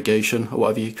corrugation or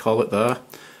whatever you call it there,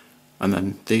 and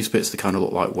then these bits, they kind of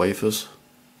look like wafers.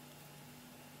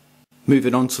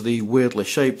 Moving on to the weirdly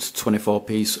shaped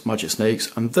 24-piece magic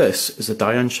snakes, and this is a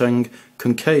Dayan Gems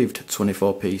concaved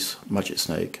 24-piece magic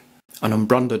snake, an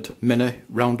unbranded mini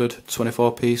rounded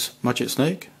 24-piece magic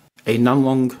snake, a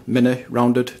Nanlong mini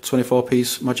rounded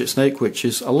 24-piece magic snake, which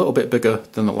is a little bit bigger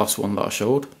than the last one that I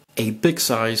showed, a big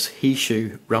size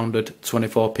Hishu rounded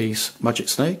 24-piece magic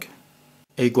snake,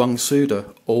 a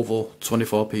Guangsuda oval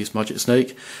 24-piece magic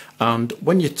snake, and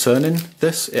when you're turning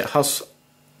this, it has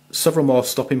several more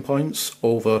stopping points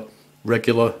over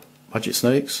regular magic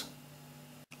snakes,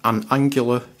 an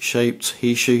angular shaped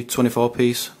Hishu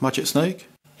 24-piece magic snake,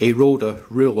 a Rhoda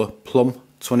ruler plum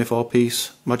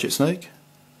 24-piece magic snake,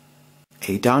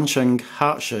 a Dansheng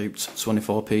heart shaped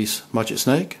 24-piece magic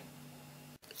snake,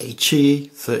 a Chi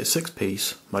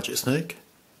 36-piece magic snake,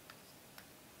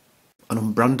 an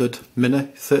unbranded mini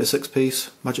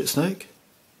 36-piece magic snake,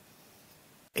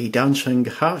 a Dansheng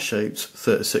heart-shaped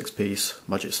 36-piece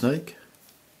magic snake,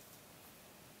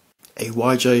 a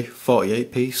YJ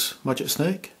 48-piece magic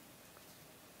snake,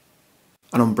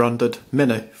 an unbranded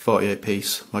mini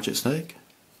 48-piece magic snake,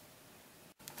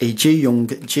 a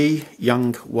Ji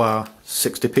Yang Hua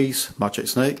 60-piece magic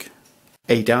snake,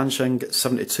 a Dansheng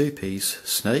 72-piece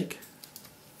snake,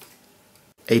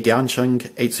 a Dansheng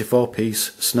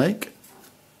 84-piece snake,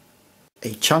 a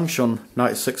Changshun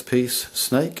 96-piece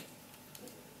snake,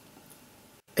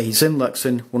 a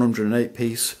Zinlexin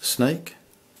 108-piece snake,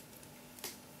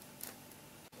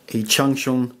 a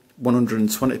Changshun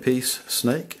 120-piece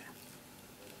snake.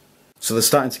 So they're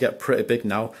starting to get pretty big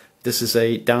now. This is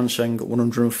a Dansheng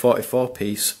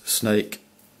 144-piece snake.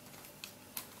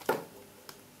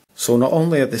 So not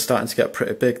only are they starting to get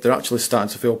pretty big, they're actually starting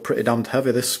to feel pretty damned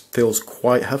heavy. This feels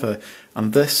quite heavy.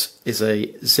 And this is a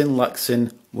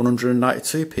Zinlexin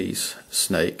 192-piece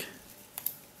snake.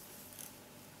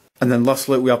 And then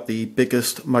lastly, we have the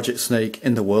biggest magic snake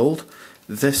in the world.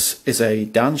 This is a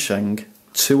Dansheng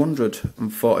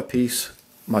 240-piece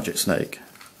magic snake.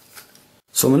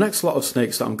 So the next lot of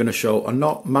snakes that I'm going to show are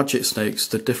not magic snakes,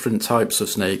 they're different types of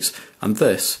snakes. And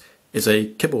this is a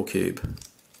kibble cube,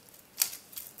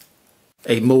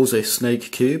 a Mose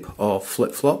snake cube or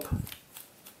flip-flop,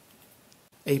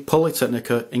 a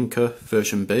Polytechnica Inca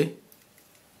version B,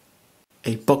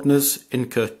 a Bogner's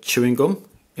Inca chewing gum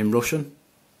in Russian.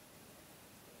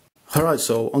 Alright,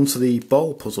 so onto the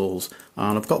ball puzzles,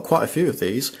 and I've got quite a few of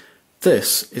these.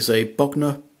 This is a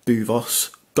Bogner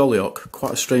Buvos Goliok,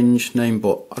 quite a strange name,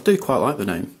 but I do quite like the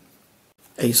name.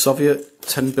 A Soviet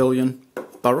 10 billion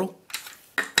barrel,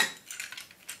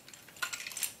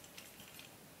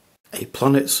 a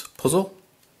planets puzzle,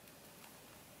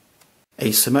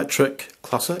 a symmetric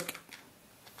classic,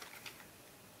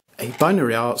 a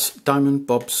binary arts Diamond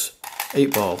Bob's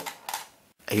 8-ball,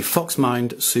 a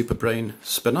Foxmind Superbrain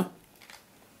spinner,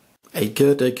 a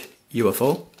Gerdig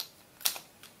UFO,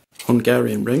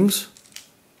 Hungarian rings,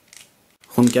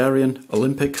 Hungarian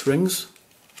Olympic rings,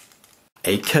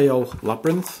 a KO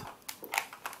labyrinth.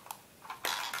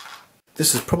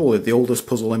 This is probably the oldest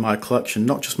puzzle in my collection,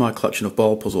 not just my collection of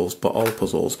ball puzzles, but all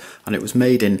puzzles, and it was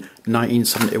made in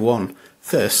 1971.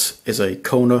 This is a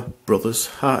Kona Brothers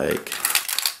Heartache,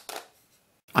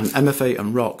 an MFA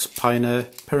and Rocks Pioneer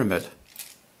Pyramid,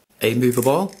 a mover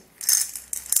ball,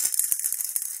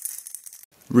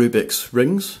 Rubik's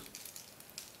rings,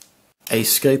 a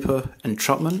Scaper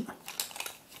Entrapment,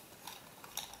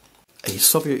 a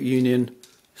Soviet Union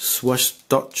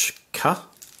Swazdochka,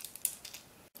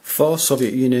 4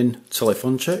 Soviet Union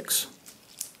telephonechecks,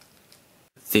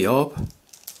 the Orb,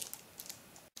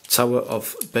 Tower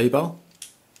of Babel,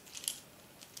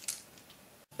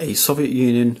 a Soviet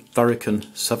Union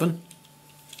Varican 7,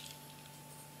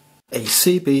 a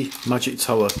CB Magic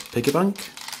Tower Piggy Bank,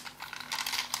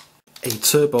 a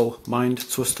Turbo Mind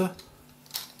Twister,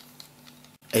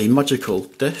 a Magical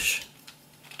Dish,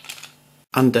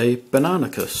 and a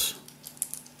Bananacus.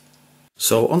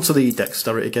 So onto the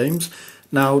dexterity games.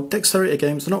 Now dexterity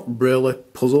games are not really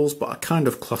puzzles, but I kind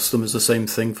of class them as the same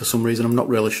thing for some reason. I'm not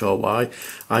really sure why.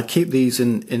 I keep these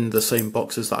in the same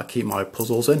boxes that I keep my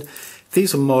puzzles in.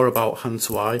 These are more about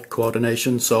hand-to-eye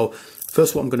coordination, so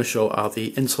First what I'm going to show are the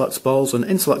intellect balls, and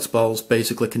intellect balls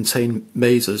basically contain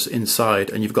mazes inside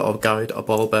and you've got to guide a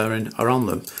ball bearing around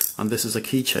them, and this is a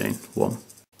keychain one.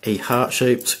 A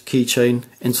heart-shaped keychain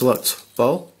intellect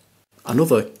ball,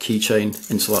 another keychain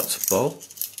intellect ball,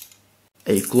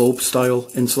 a globe style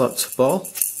intellect ball,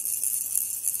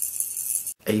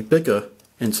 a bigger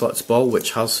intellect ball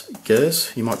which has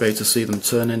gears. You might be able to see them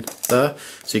turning there,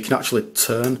 so you can actually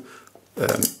turn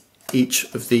each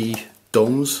of the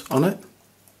domes on it.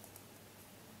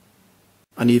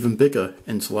 An even bigger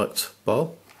intellect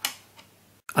ball,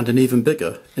 and an even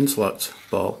bigger intellect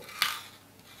ball.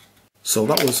 So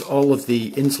that was all of the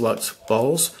intellect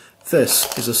balls.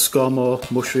 This is a Skewb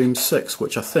Mushroom 6,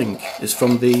 which I think is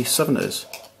from the 70s.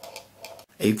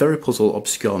 A very puzzle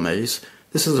obscure maze.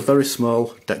 This is a very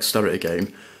small dexterity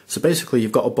game. So basically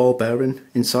you've got a ball bearing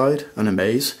inside and a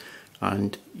maze,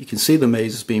 and you can see the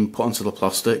maze is being put onto the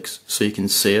plastics so you can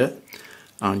see it,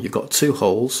 and you've got two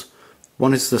holes.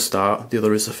 One is the start, the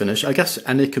other is the finish. I guess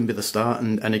any can be the start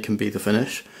and any can be the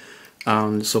finish.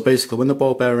 And so basically when the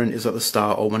ball bearing is at the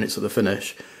start or when it's at the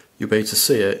finish, you'll be able to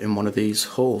see it in one of these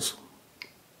holes.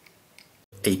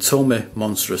 A Tommy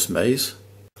Monstrous maze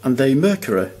and a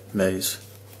Mercury maze.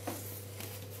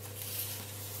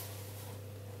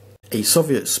 A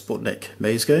Soviet Sputnik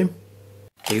maze game.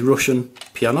 A Russian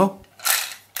piano.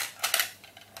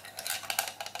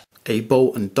 A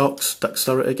Bolt and Docks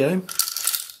dexterity game.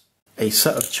 A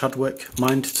set of Chadwick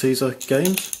Mind Teaser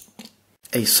games.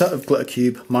 A set of Glitter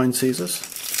Cube Mind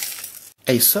Teasers.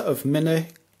 A set of Mini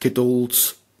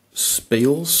Gedulds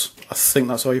Spiels. I think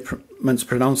that's how you're meant to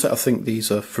pronounce it. I think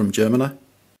these are from Germany.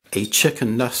 A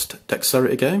Chicken Nest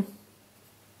dexterity game.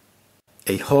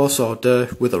 A Horse or Dare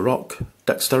with a Rock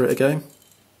dexterity game.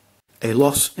 A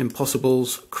Los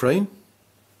Impossibles Crane.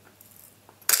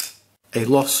 A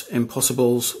Los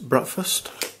Impossibles Breakfast.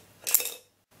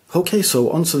 Okay, so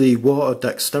onto the water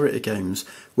dexterity games,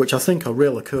 which I think are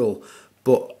really cool,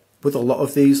 but with a lot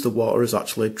of these the water is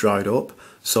actually dried up.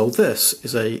 So this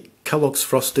is a Kellogg's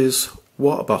Frosties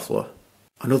water baffler,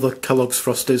 another Kellogg's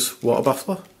Frosties water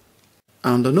baffler,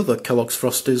 and another Kellogg's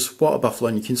Frosties water baffler,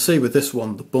 and you can see with this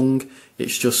one, the bung,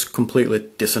 it's just completely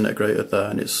disintegrated there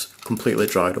and it's completely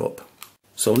dried up.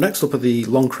 So next up are the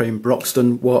Long Crane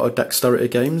Broxton water dexterity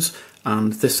games,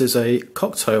 and this is a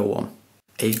cocktail one.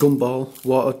 A Gumball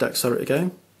water dexterity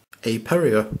game, a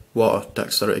Perrier water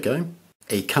dexterity game,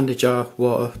 a Candy Jar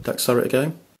water dexterity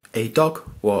game, a Dog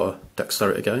water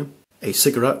dexterity game, a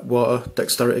Cigarette water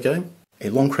dexterity game,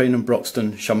 a Long Crane and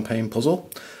Broxton champagne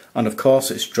puzzle, and of course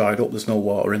it's dried up, there's no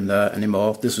water in there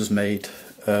anymore. This was made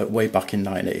way back in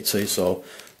 1982, so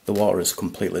the water is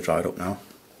completely dried up now.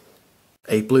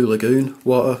 A Blue Lagoon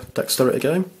water dexterity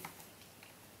game,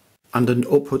 and an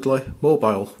Upwardly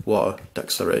Mobile water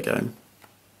dexterity game.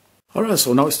 Alright,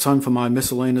 so now it's time for my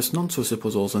miscellaneous non-twisted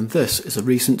puzzles, and this is a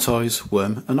Recent Toys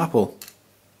Worm and Apple,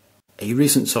 a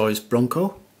Recent Toys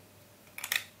Bronco,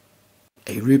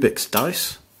 a Rubik's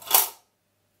Dice,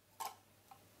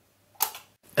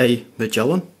 a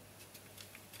Magellan,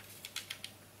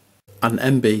 an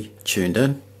MB tuned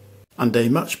in, and a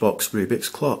Matchbox Rubik's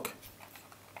Clock.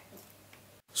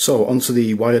 So onto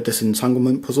the wire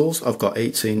disentanglement puzzles. I've got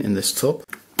 18 in this tub.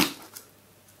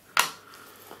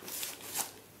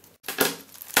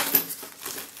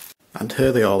 And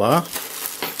here they all are.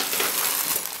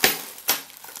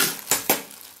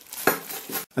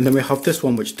 And then we have this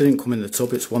one which didn't come in the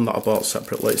tub, it's one that I bought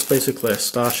separately. It's basically a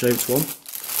star-shaped one,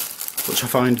 which I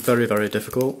find very, very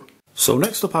difficult. So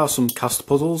next up are some cast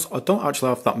puzzles. I don't actually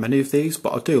have that many of these,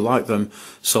 but I do like them.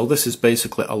 So this is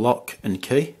basically a lock and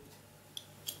key.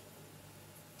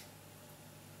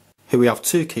 Here we have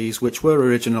two keys which were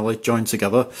originally joined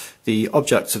together. The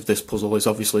object of this puzzle is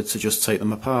obviously to just take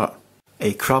them apart.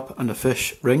 A crab and a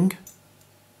fish ring,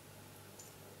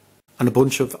 and a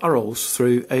bunch of arrows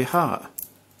through a heart.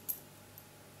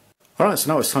 Alright,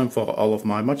 so now it's time for all of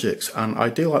my magics, and I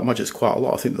do like magics quite a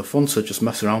lot. I think they're fun to just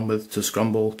mess around with, to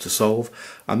scramble, to solve,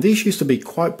 and these used to be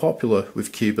quite popular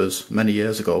with cubers many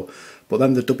years ago, but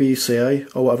then the WCA,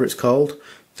 or whatever it's called,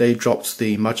 they dropped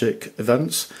the magic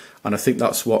events, and I think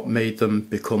that's what made them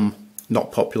become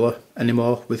not popular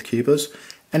anymore with cubers.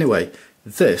 Anyway,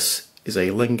 this is a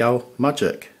Lingao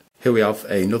magic. Here we have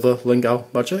another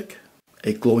Lingao magic,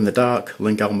 a glow-in-the-dark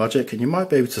Lingao magic, and you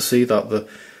might be able to see that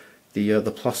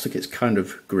the plastic is kind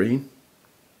of green.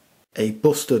 A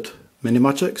busted mini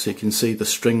magic, so you can see the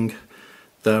string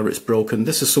there, it's broken.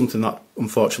 This is something that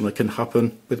unfortunately can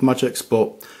happen with magics,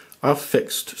 but I've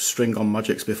fixed string on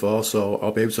magics before, so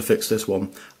I'll be able to fix this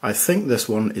one. I think this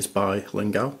one is by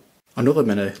Lingao. Another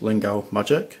mini Lingao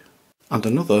magic, and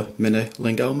another mini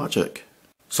Lingao magic.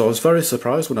 So I was very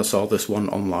surprised when I saw this one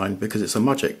online because it's a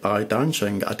magic by Dayan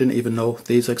Gems. I didn't even know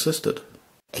these existed.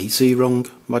 A Z-Rung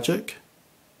magic,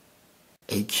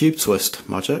 a Cube Twist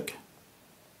magic,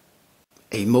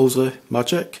 a Mosey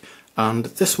magic, and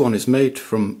this one is made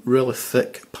from really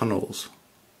thick panels.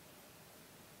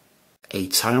 A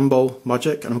Time Ball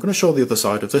magic, and I'm going to show the other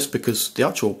side of this because the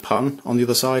actual pattern on the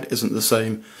other side isn't the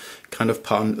same kind of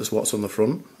pattern as what's on the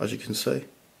front, as you can see.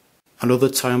 Another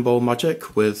Time Ball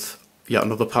magic with yet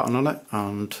another pattern on it,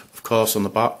 and of course on the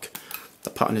back the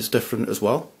pattern is different as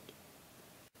well.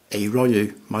 A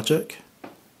Ryu magic,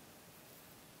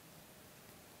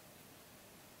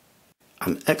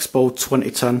 an Expo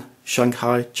 2010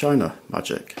 Shanghai China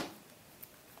magic.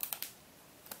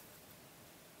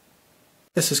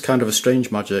 This is kind of a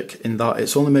strange magic in that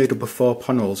it's only made up of 4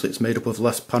 panels. It's made up of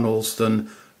less panels than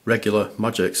regular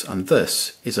magics, and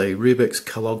this is a Rubik's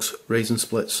Kellogg's Raisin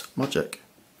Splits magic.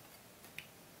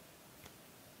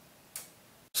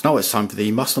 So now it's time for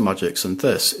the Master Magics, and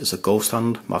this is a Ghost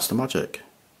Hand Master Magic,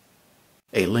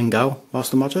 a Lingao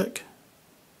Master Magic,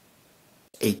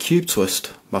 a Cube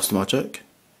Twist Master Magic.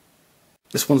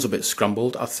 This one's a bit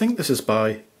scrambled. I think this is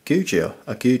by Gujia,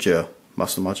 a Gujia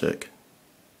Master Magic.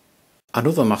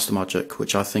 Another Master Magic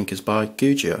which I think is by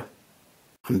Gujia,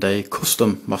 and a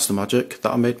custom Master Magic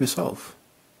that I made myself.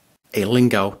 A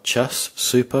Lingao Chess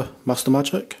Super Master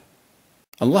Magic.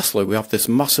 And lastly we have this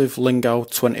massive Lingao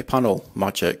 20 panel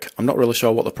magic. I'm not really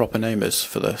sure what the proper name is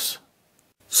for this.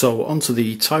 So onto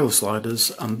the tile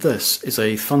sliders, and this is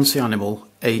a Fancy Animal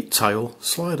 8 tile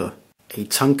slider, a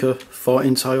Tanker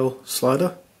 14 tile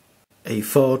slider, a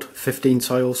Ford 15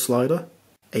 tile slider,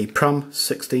 a Pram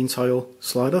 16 tile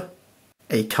slider,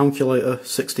 a Calculator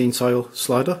 16 tile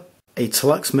slider, a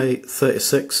Telexmate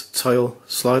 36 tile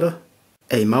slider,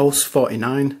 a Mouse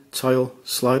 49 tile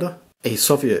slider, a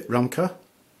Soviet Ramka,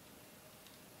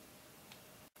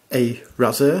 a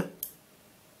Razir,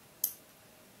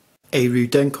 a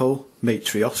Rudenko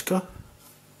Matryoshka,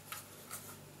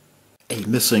 a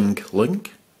Missing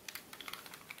Link,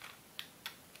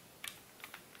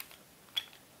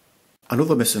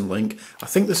 another Missing Link. I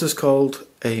think this is called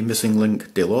a Missing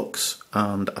Link Deluxe,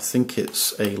 and I think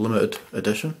it's a limited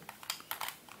edition.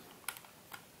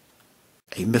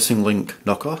 A Missing Link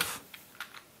Knockoff,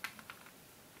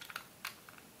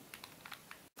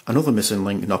 another Missing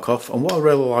Link knockoff, and what I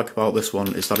really like about this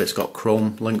one is that it's got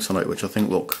chrome links on it which I think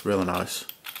look really nice.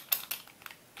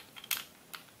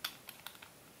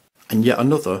 And yet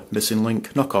another Missing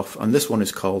Link knockoff, and this one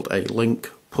is called a Link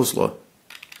Puzzler.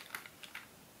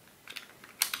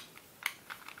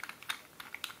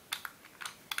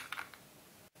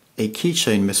 A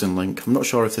Keychain Missing Link, I'm not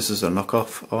sure if this is a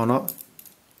knockoff or not.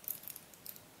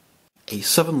 A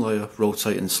 7-layer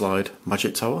rotate and slide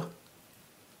Magic Tower.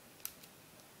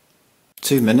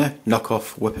 2 mini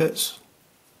knockoff Whippets,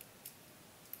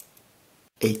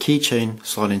 a Keychain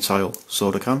Sliding Tile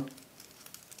Soda Can,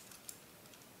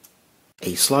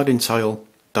 a Sliding Tile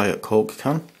Diet Coke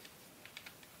Can,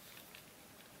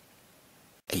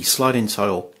 a Sliding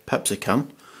Tile Pepsi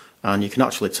Can, and you can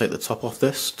actually take the top off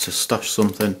this to stash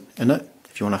something in it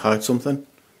if you want to hide something,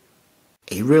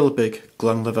 a really big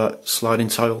Glenlivet Sliding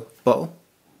Tile Bottle,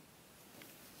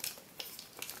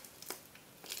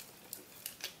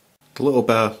 The Little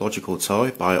Bear Logical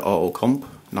Toy by Autocomp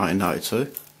 1992.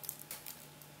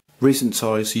 Recent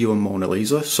Toys You and Mona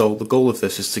Lisa. So the goal of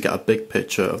this is to get a big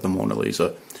picture of the Mona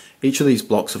Lisa. Each of these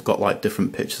blocks have got like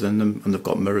different pictures in them, and they've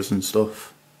got mirrors and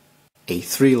stuff. A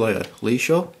 3-layer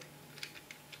Leisure,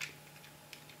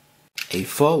 a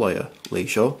 4-layer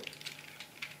Leisure,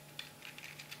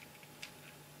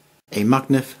 a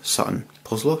Magnif Saturn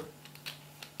Puzzler,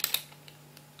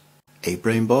 a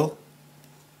Brain Ball,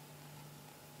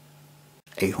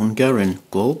 a Hungarian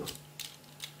Globe,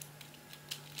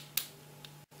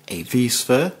 a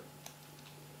V-Sphere,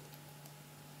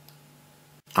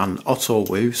 an Otto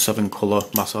Wu 7-colour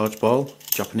massage ball,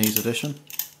 Japanese edition,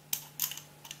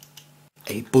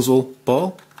 a Puzzle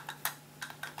Ball,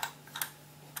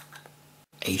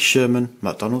 a Sherman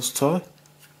McDonald's toy,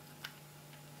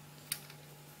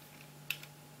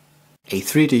 a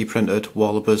 3D printed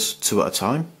Wallabers 2 at a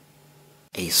time,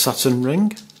 a Saturn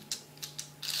ring,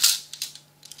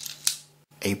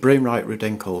 a Brainwright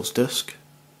Rudenko's disc,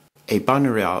 a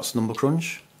Binary Arts Number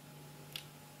Crunch,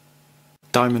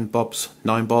 Diamond Bob's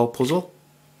 9-ball puzzle,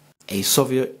 a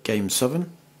Soviet Game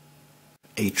 7,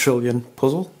 a Trillion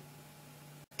puzzle,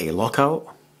 a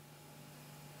Lockout,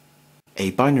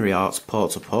 a Binary Arts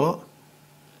Port to Port,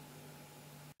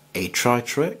 a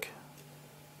Tri-Trick.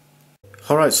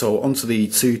 Alright, so onto the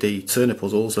 2D Turner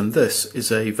puzzles, and this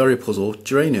is a Very Puzzle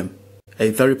Geranium, a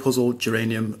Very Puzzle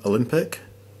Geranium Olympic,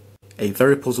 a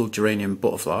Very Puzzled Geranium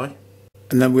Butterfly.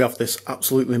 And then we have this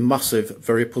absolutely massive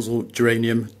Very Puzzled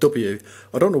Geranium W.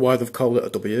 I don't know why they've called it a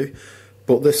W,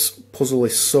 but this puzzle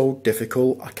is so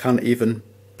difficult I can't even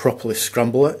properly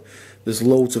scramble it. There's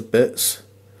loads of bits,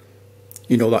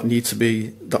 you know,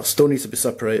 that still need to be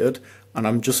separated, and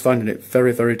I'm just finding it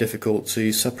very, very difficult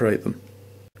to separate them.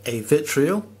 A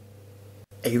Vitriol,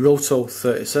 a Roto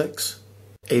 36,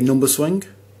 a Number Swing,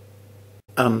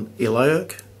 an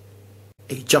Eliac,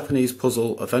 a Japanese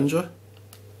Puzzle Avenger,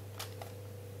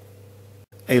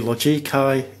 a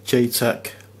Logikai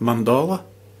JTech Mandala,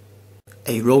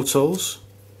 a Rotos,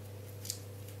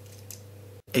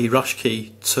 a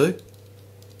Rashkey 2,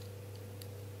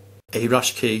 a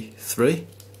Rashkey 3,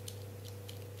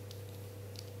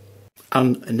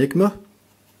 an Enigma,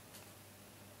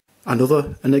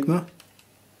 another Enigma,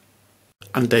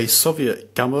 and a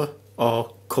Soviet Gamma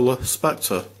or Colour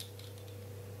Spectre.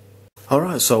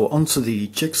 Alright, so onto the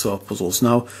jigsaw puzzles.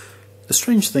 Now, the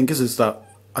strange thing is that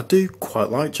I do quite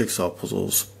like jigsaw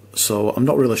puzzles, so I'm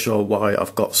not really sure why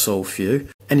I've got so few.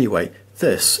 Anyway,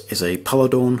 this is a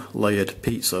Paladone Layered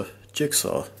Pizza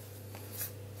Jigsaw,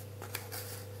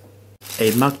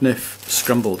 a Magnif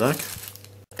Scrambled Egg,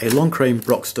 a Longcrane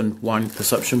Broxton Wine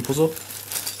Perception Puzzle,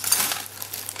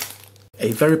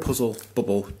 a Very Puzzle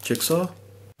Bubble Jigsaw,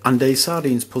 and a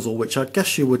Sardines puzzle, which I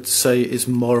guess you would say is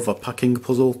more of a packing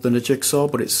puzzle than a jigsaw,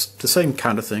 but it's the same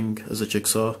kind of thing as a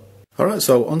jigsaw. Alright,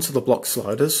 so onto the block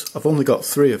sliders. I've only got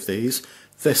 3 of these.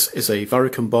 This is a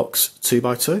Varican Box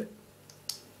 2x2,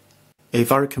 a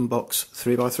Varican Box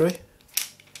 3x3,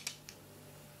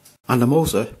 and a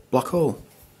Moser Black Hole.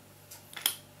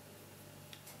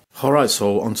 Alright,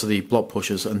 so onto the block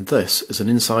pushers, and this is an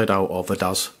inside out of a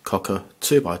Daz Cocker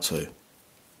 2x2.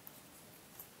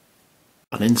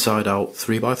 An inside out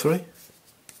 3x3,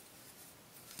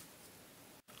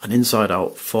 an inside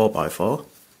out 4x4,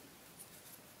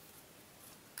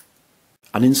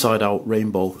 an inside out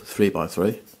rainbow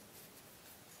 3x3,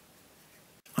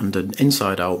 and an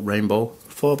inside out rainbow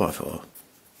 4x4.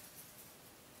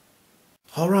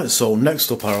 Alright, so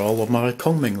next up are all of my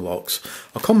Kongming locks.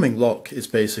 A Kongming lock is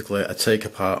basically a take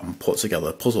apart and put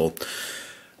together puzzle.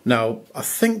 Now, I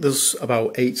think there's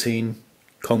about 18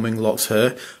 Kongming locks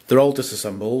here. They're all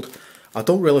disassembled. I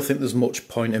don't really think there's much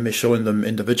point in me showing them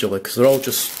individually because they're all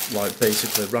just like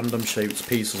basically random shaped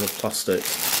pieces of plastic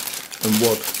and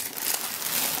wood.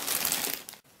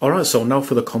 Alright, so now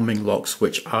for the Kongming locks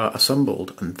which are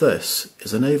assembled, and this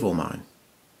is a naval mine.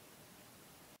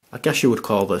 I guess you would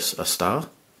call this a star.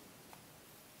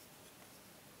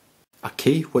 A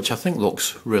key, which I think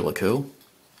looks really cool.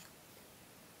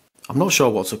 I'm not sure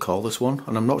what to call this one,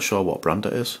 and I'm not sure what brand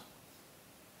it is.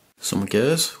 Some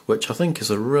gears, which I think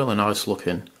is a really nice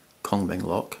looking Kongming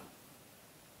lock.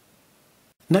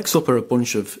 Next up are a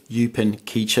bunch of U-pin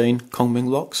keychain Kongming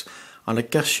locks, and I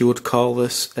guess you would call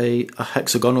this a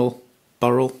hexagonal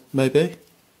barrel, maybe.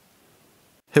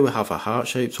 Here we have a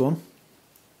heart-shaped one,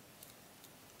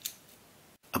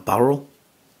 a barrel,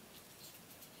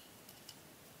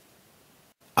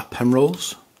 a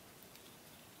Penrose.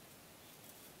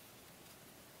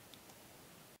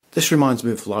 This reminds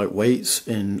me of like weights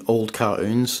in old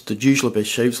cartoons. There'd usually be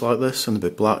shapes like this and they'd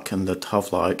be black and they'd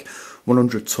have like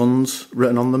 100 tons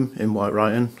written on them in white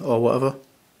writing or whatever.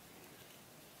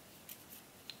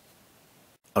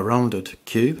 A rounded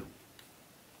cube.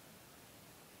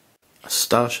 A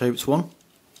star-shaped one.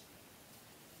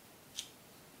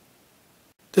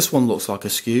 This one looks like a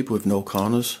Skewb with no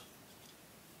corners.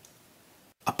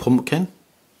 A pumpkin.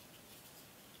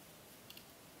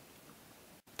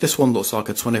 This one looks like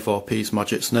a 24-piece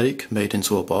magic snake made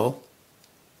into a ball.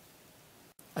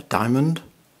 A diamond.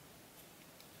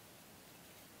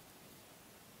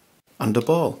 And a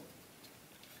ball.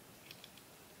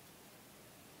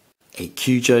 A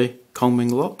QJ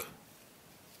Kongming lock.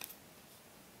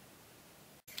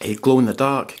 A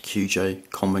glow-in-the-dark QJ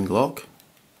Kongming lock.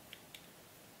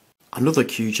 Another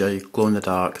QJ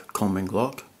glow-in-the-dark Kongming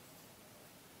lock.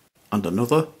 And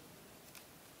another.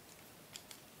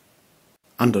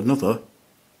 And another.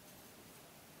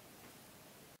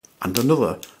 And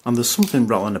another. And there's something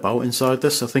rattling about inside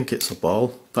this. I think it's a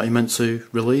ball that he meant to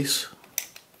release.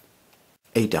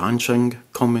 A Dayan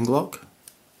Kongming lock.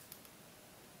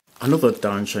 Another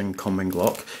Dayan Kongming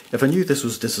lock. If I knew this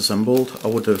was disassembled, I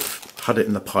would have had it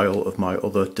in the pile of my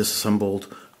other disassembled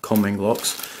Kongming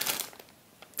locks.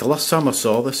 The last time I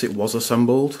saw this it was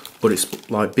assembled, but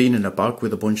it's like been in a bag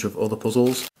with a bunch of other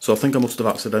puzzles. So I think I must have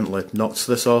accidentally knocked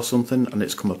this or something and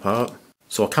it's come apart.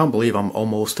 So I can't believe I'm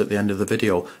almost at the end of the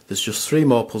video. There's just 3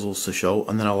 more puzzles to show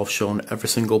and then I'll have shown every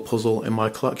single puzzle in my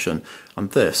collection. And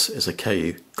this is a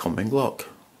KU Kongming lock.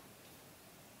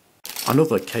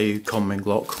 another KU Conming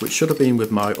lock, which should have been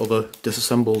with my other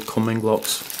disassembled Conming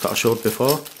locks that I showed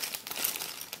before.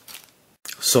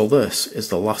 So this is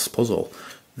the last puzzle.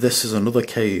 This is another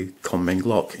KU Conming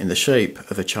lock in the shape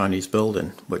of a Chinese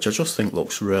building, which I just think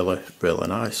looks really, really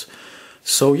nice.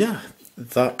 So yeah,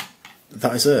 that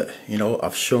is it. You know,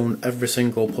 I've shown every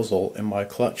single puzzle in my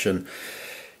collection.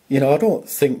 You know, I don't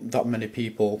think that many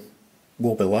people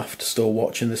will be left still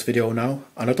watching this video now,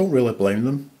 and I don't really blame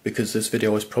them, because this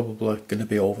video is probably going to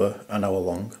be over an hour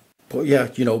long. But yeah,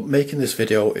 you know, making this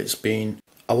video, it's been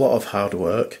a lot of hard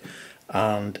work,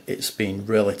 and it's been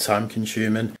really time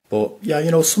consuming. But yeah, you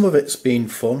know, some of it's been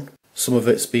fun, some of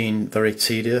it's been very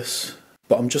tedious,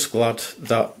 but I'm just glad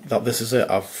that this is it.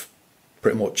 I've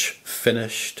pretty much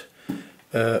finished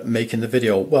making the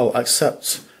video, well,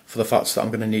 except for the fact that I'm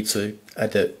going to need to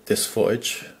edit this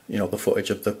footage, you know, the footage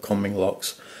of the Conming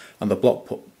locks and the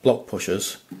block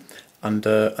pushers, and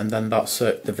then that's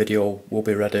it. The video will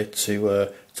be ready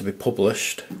to be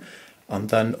published and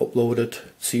then uploaded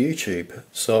to YouTube.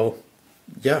 So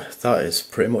yeah, that is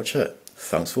pretty much it.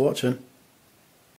 Thanks for watching.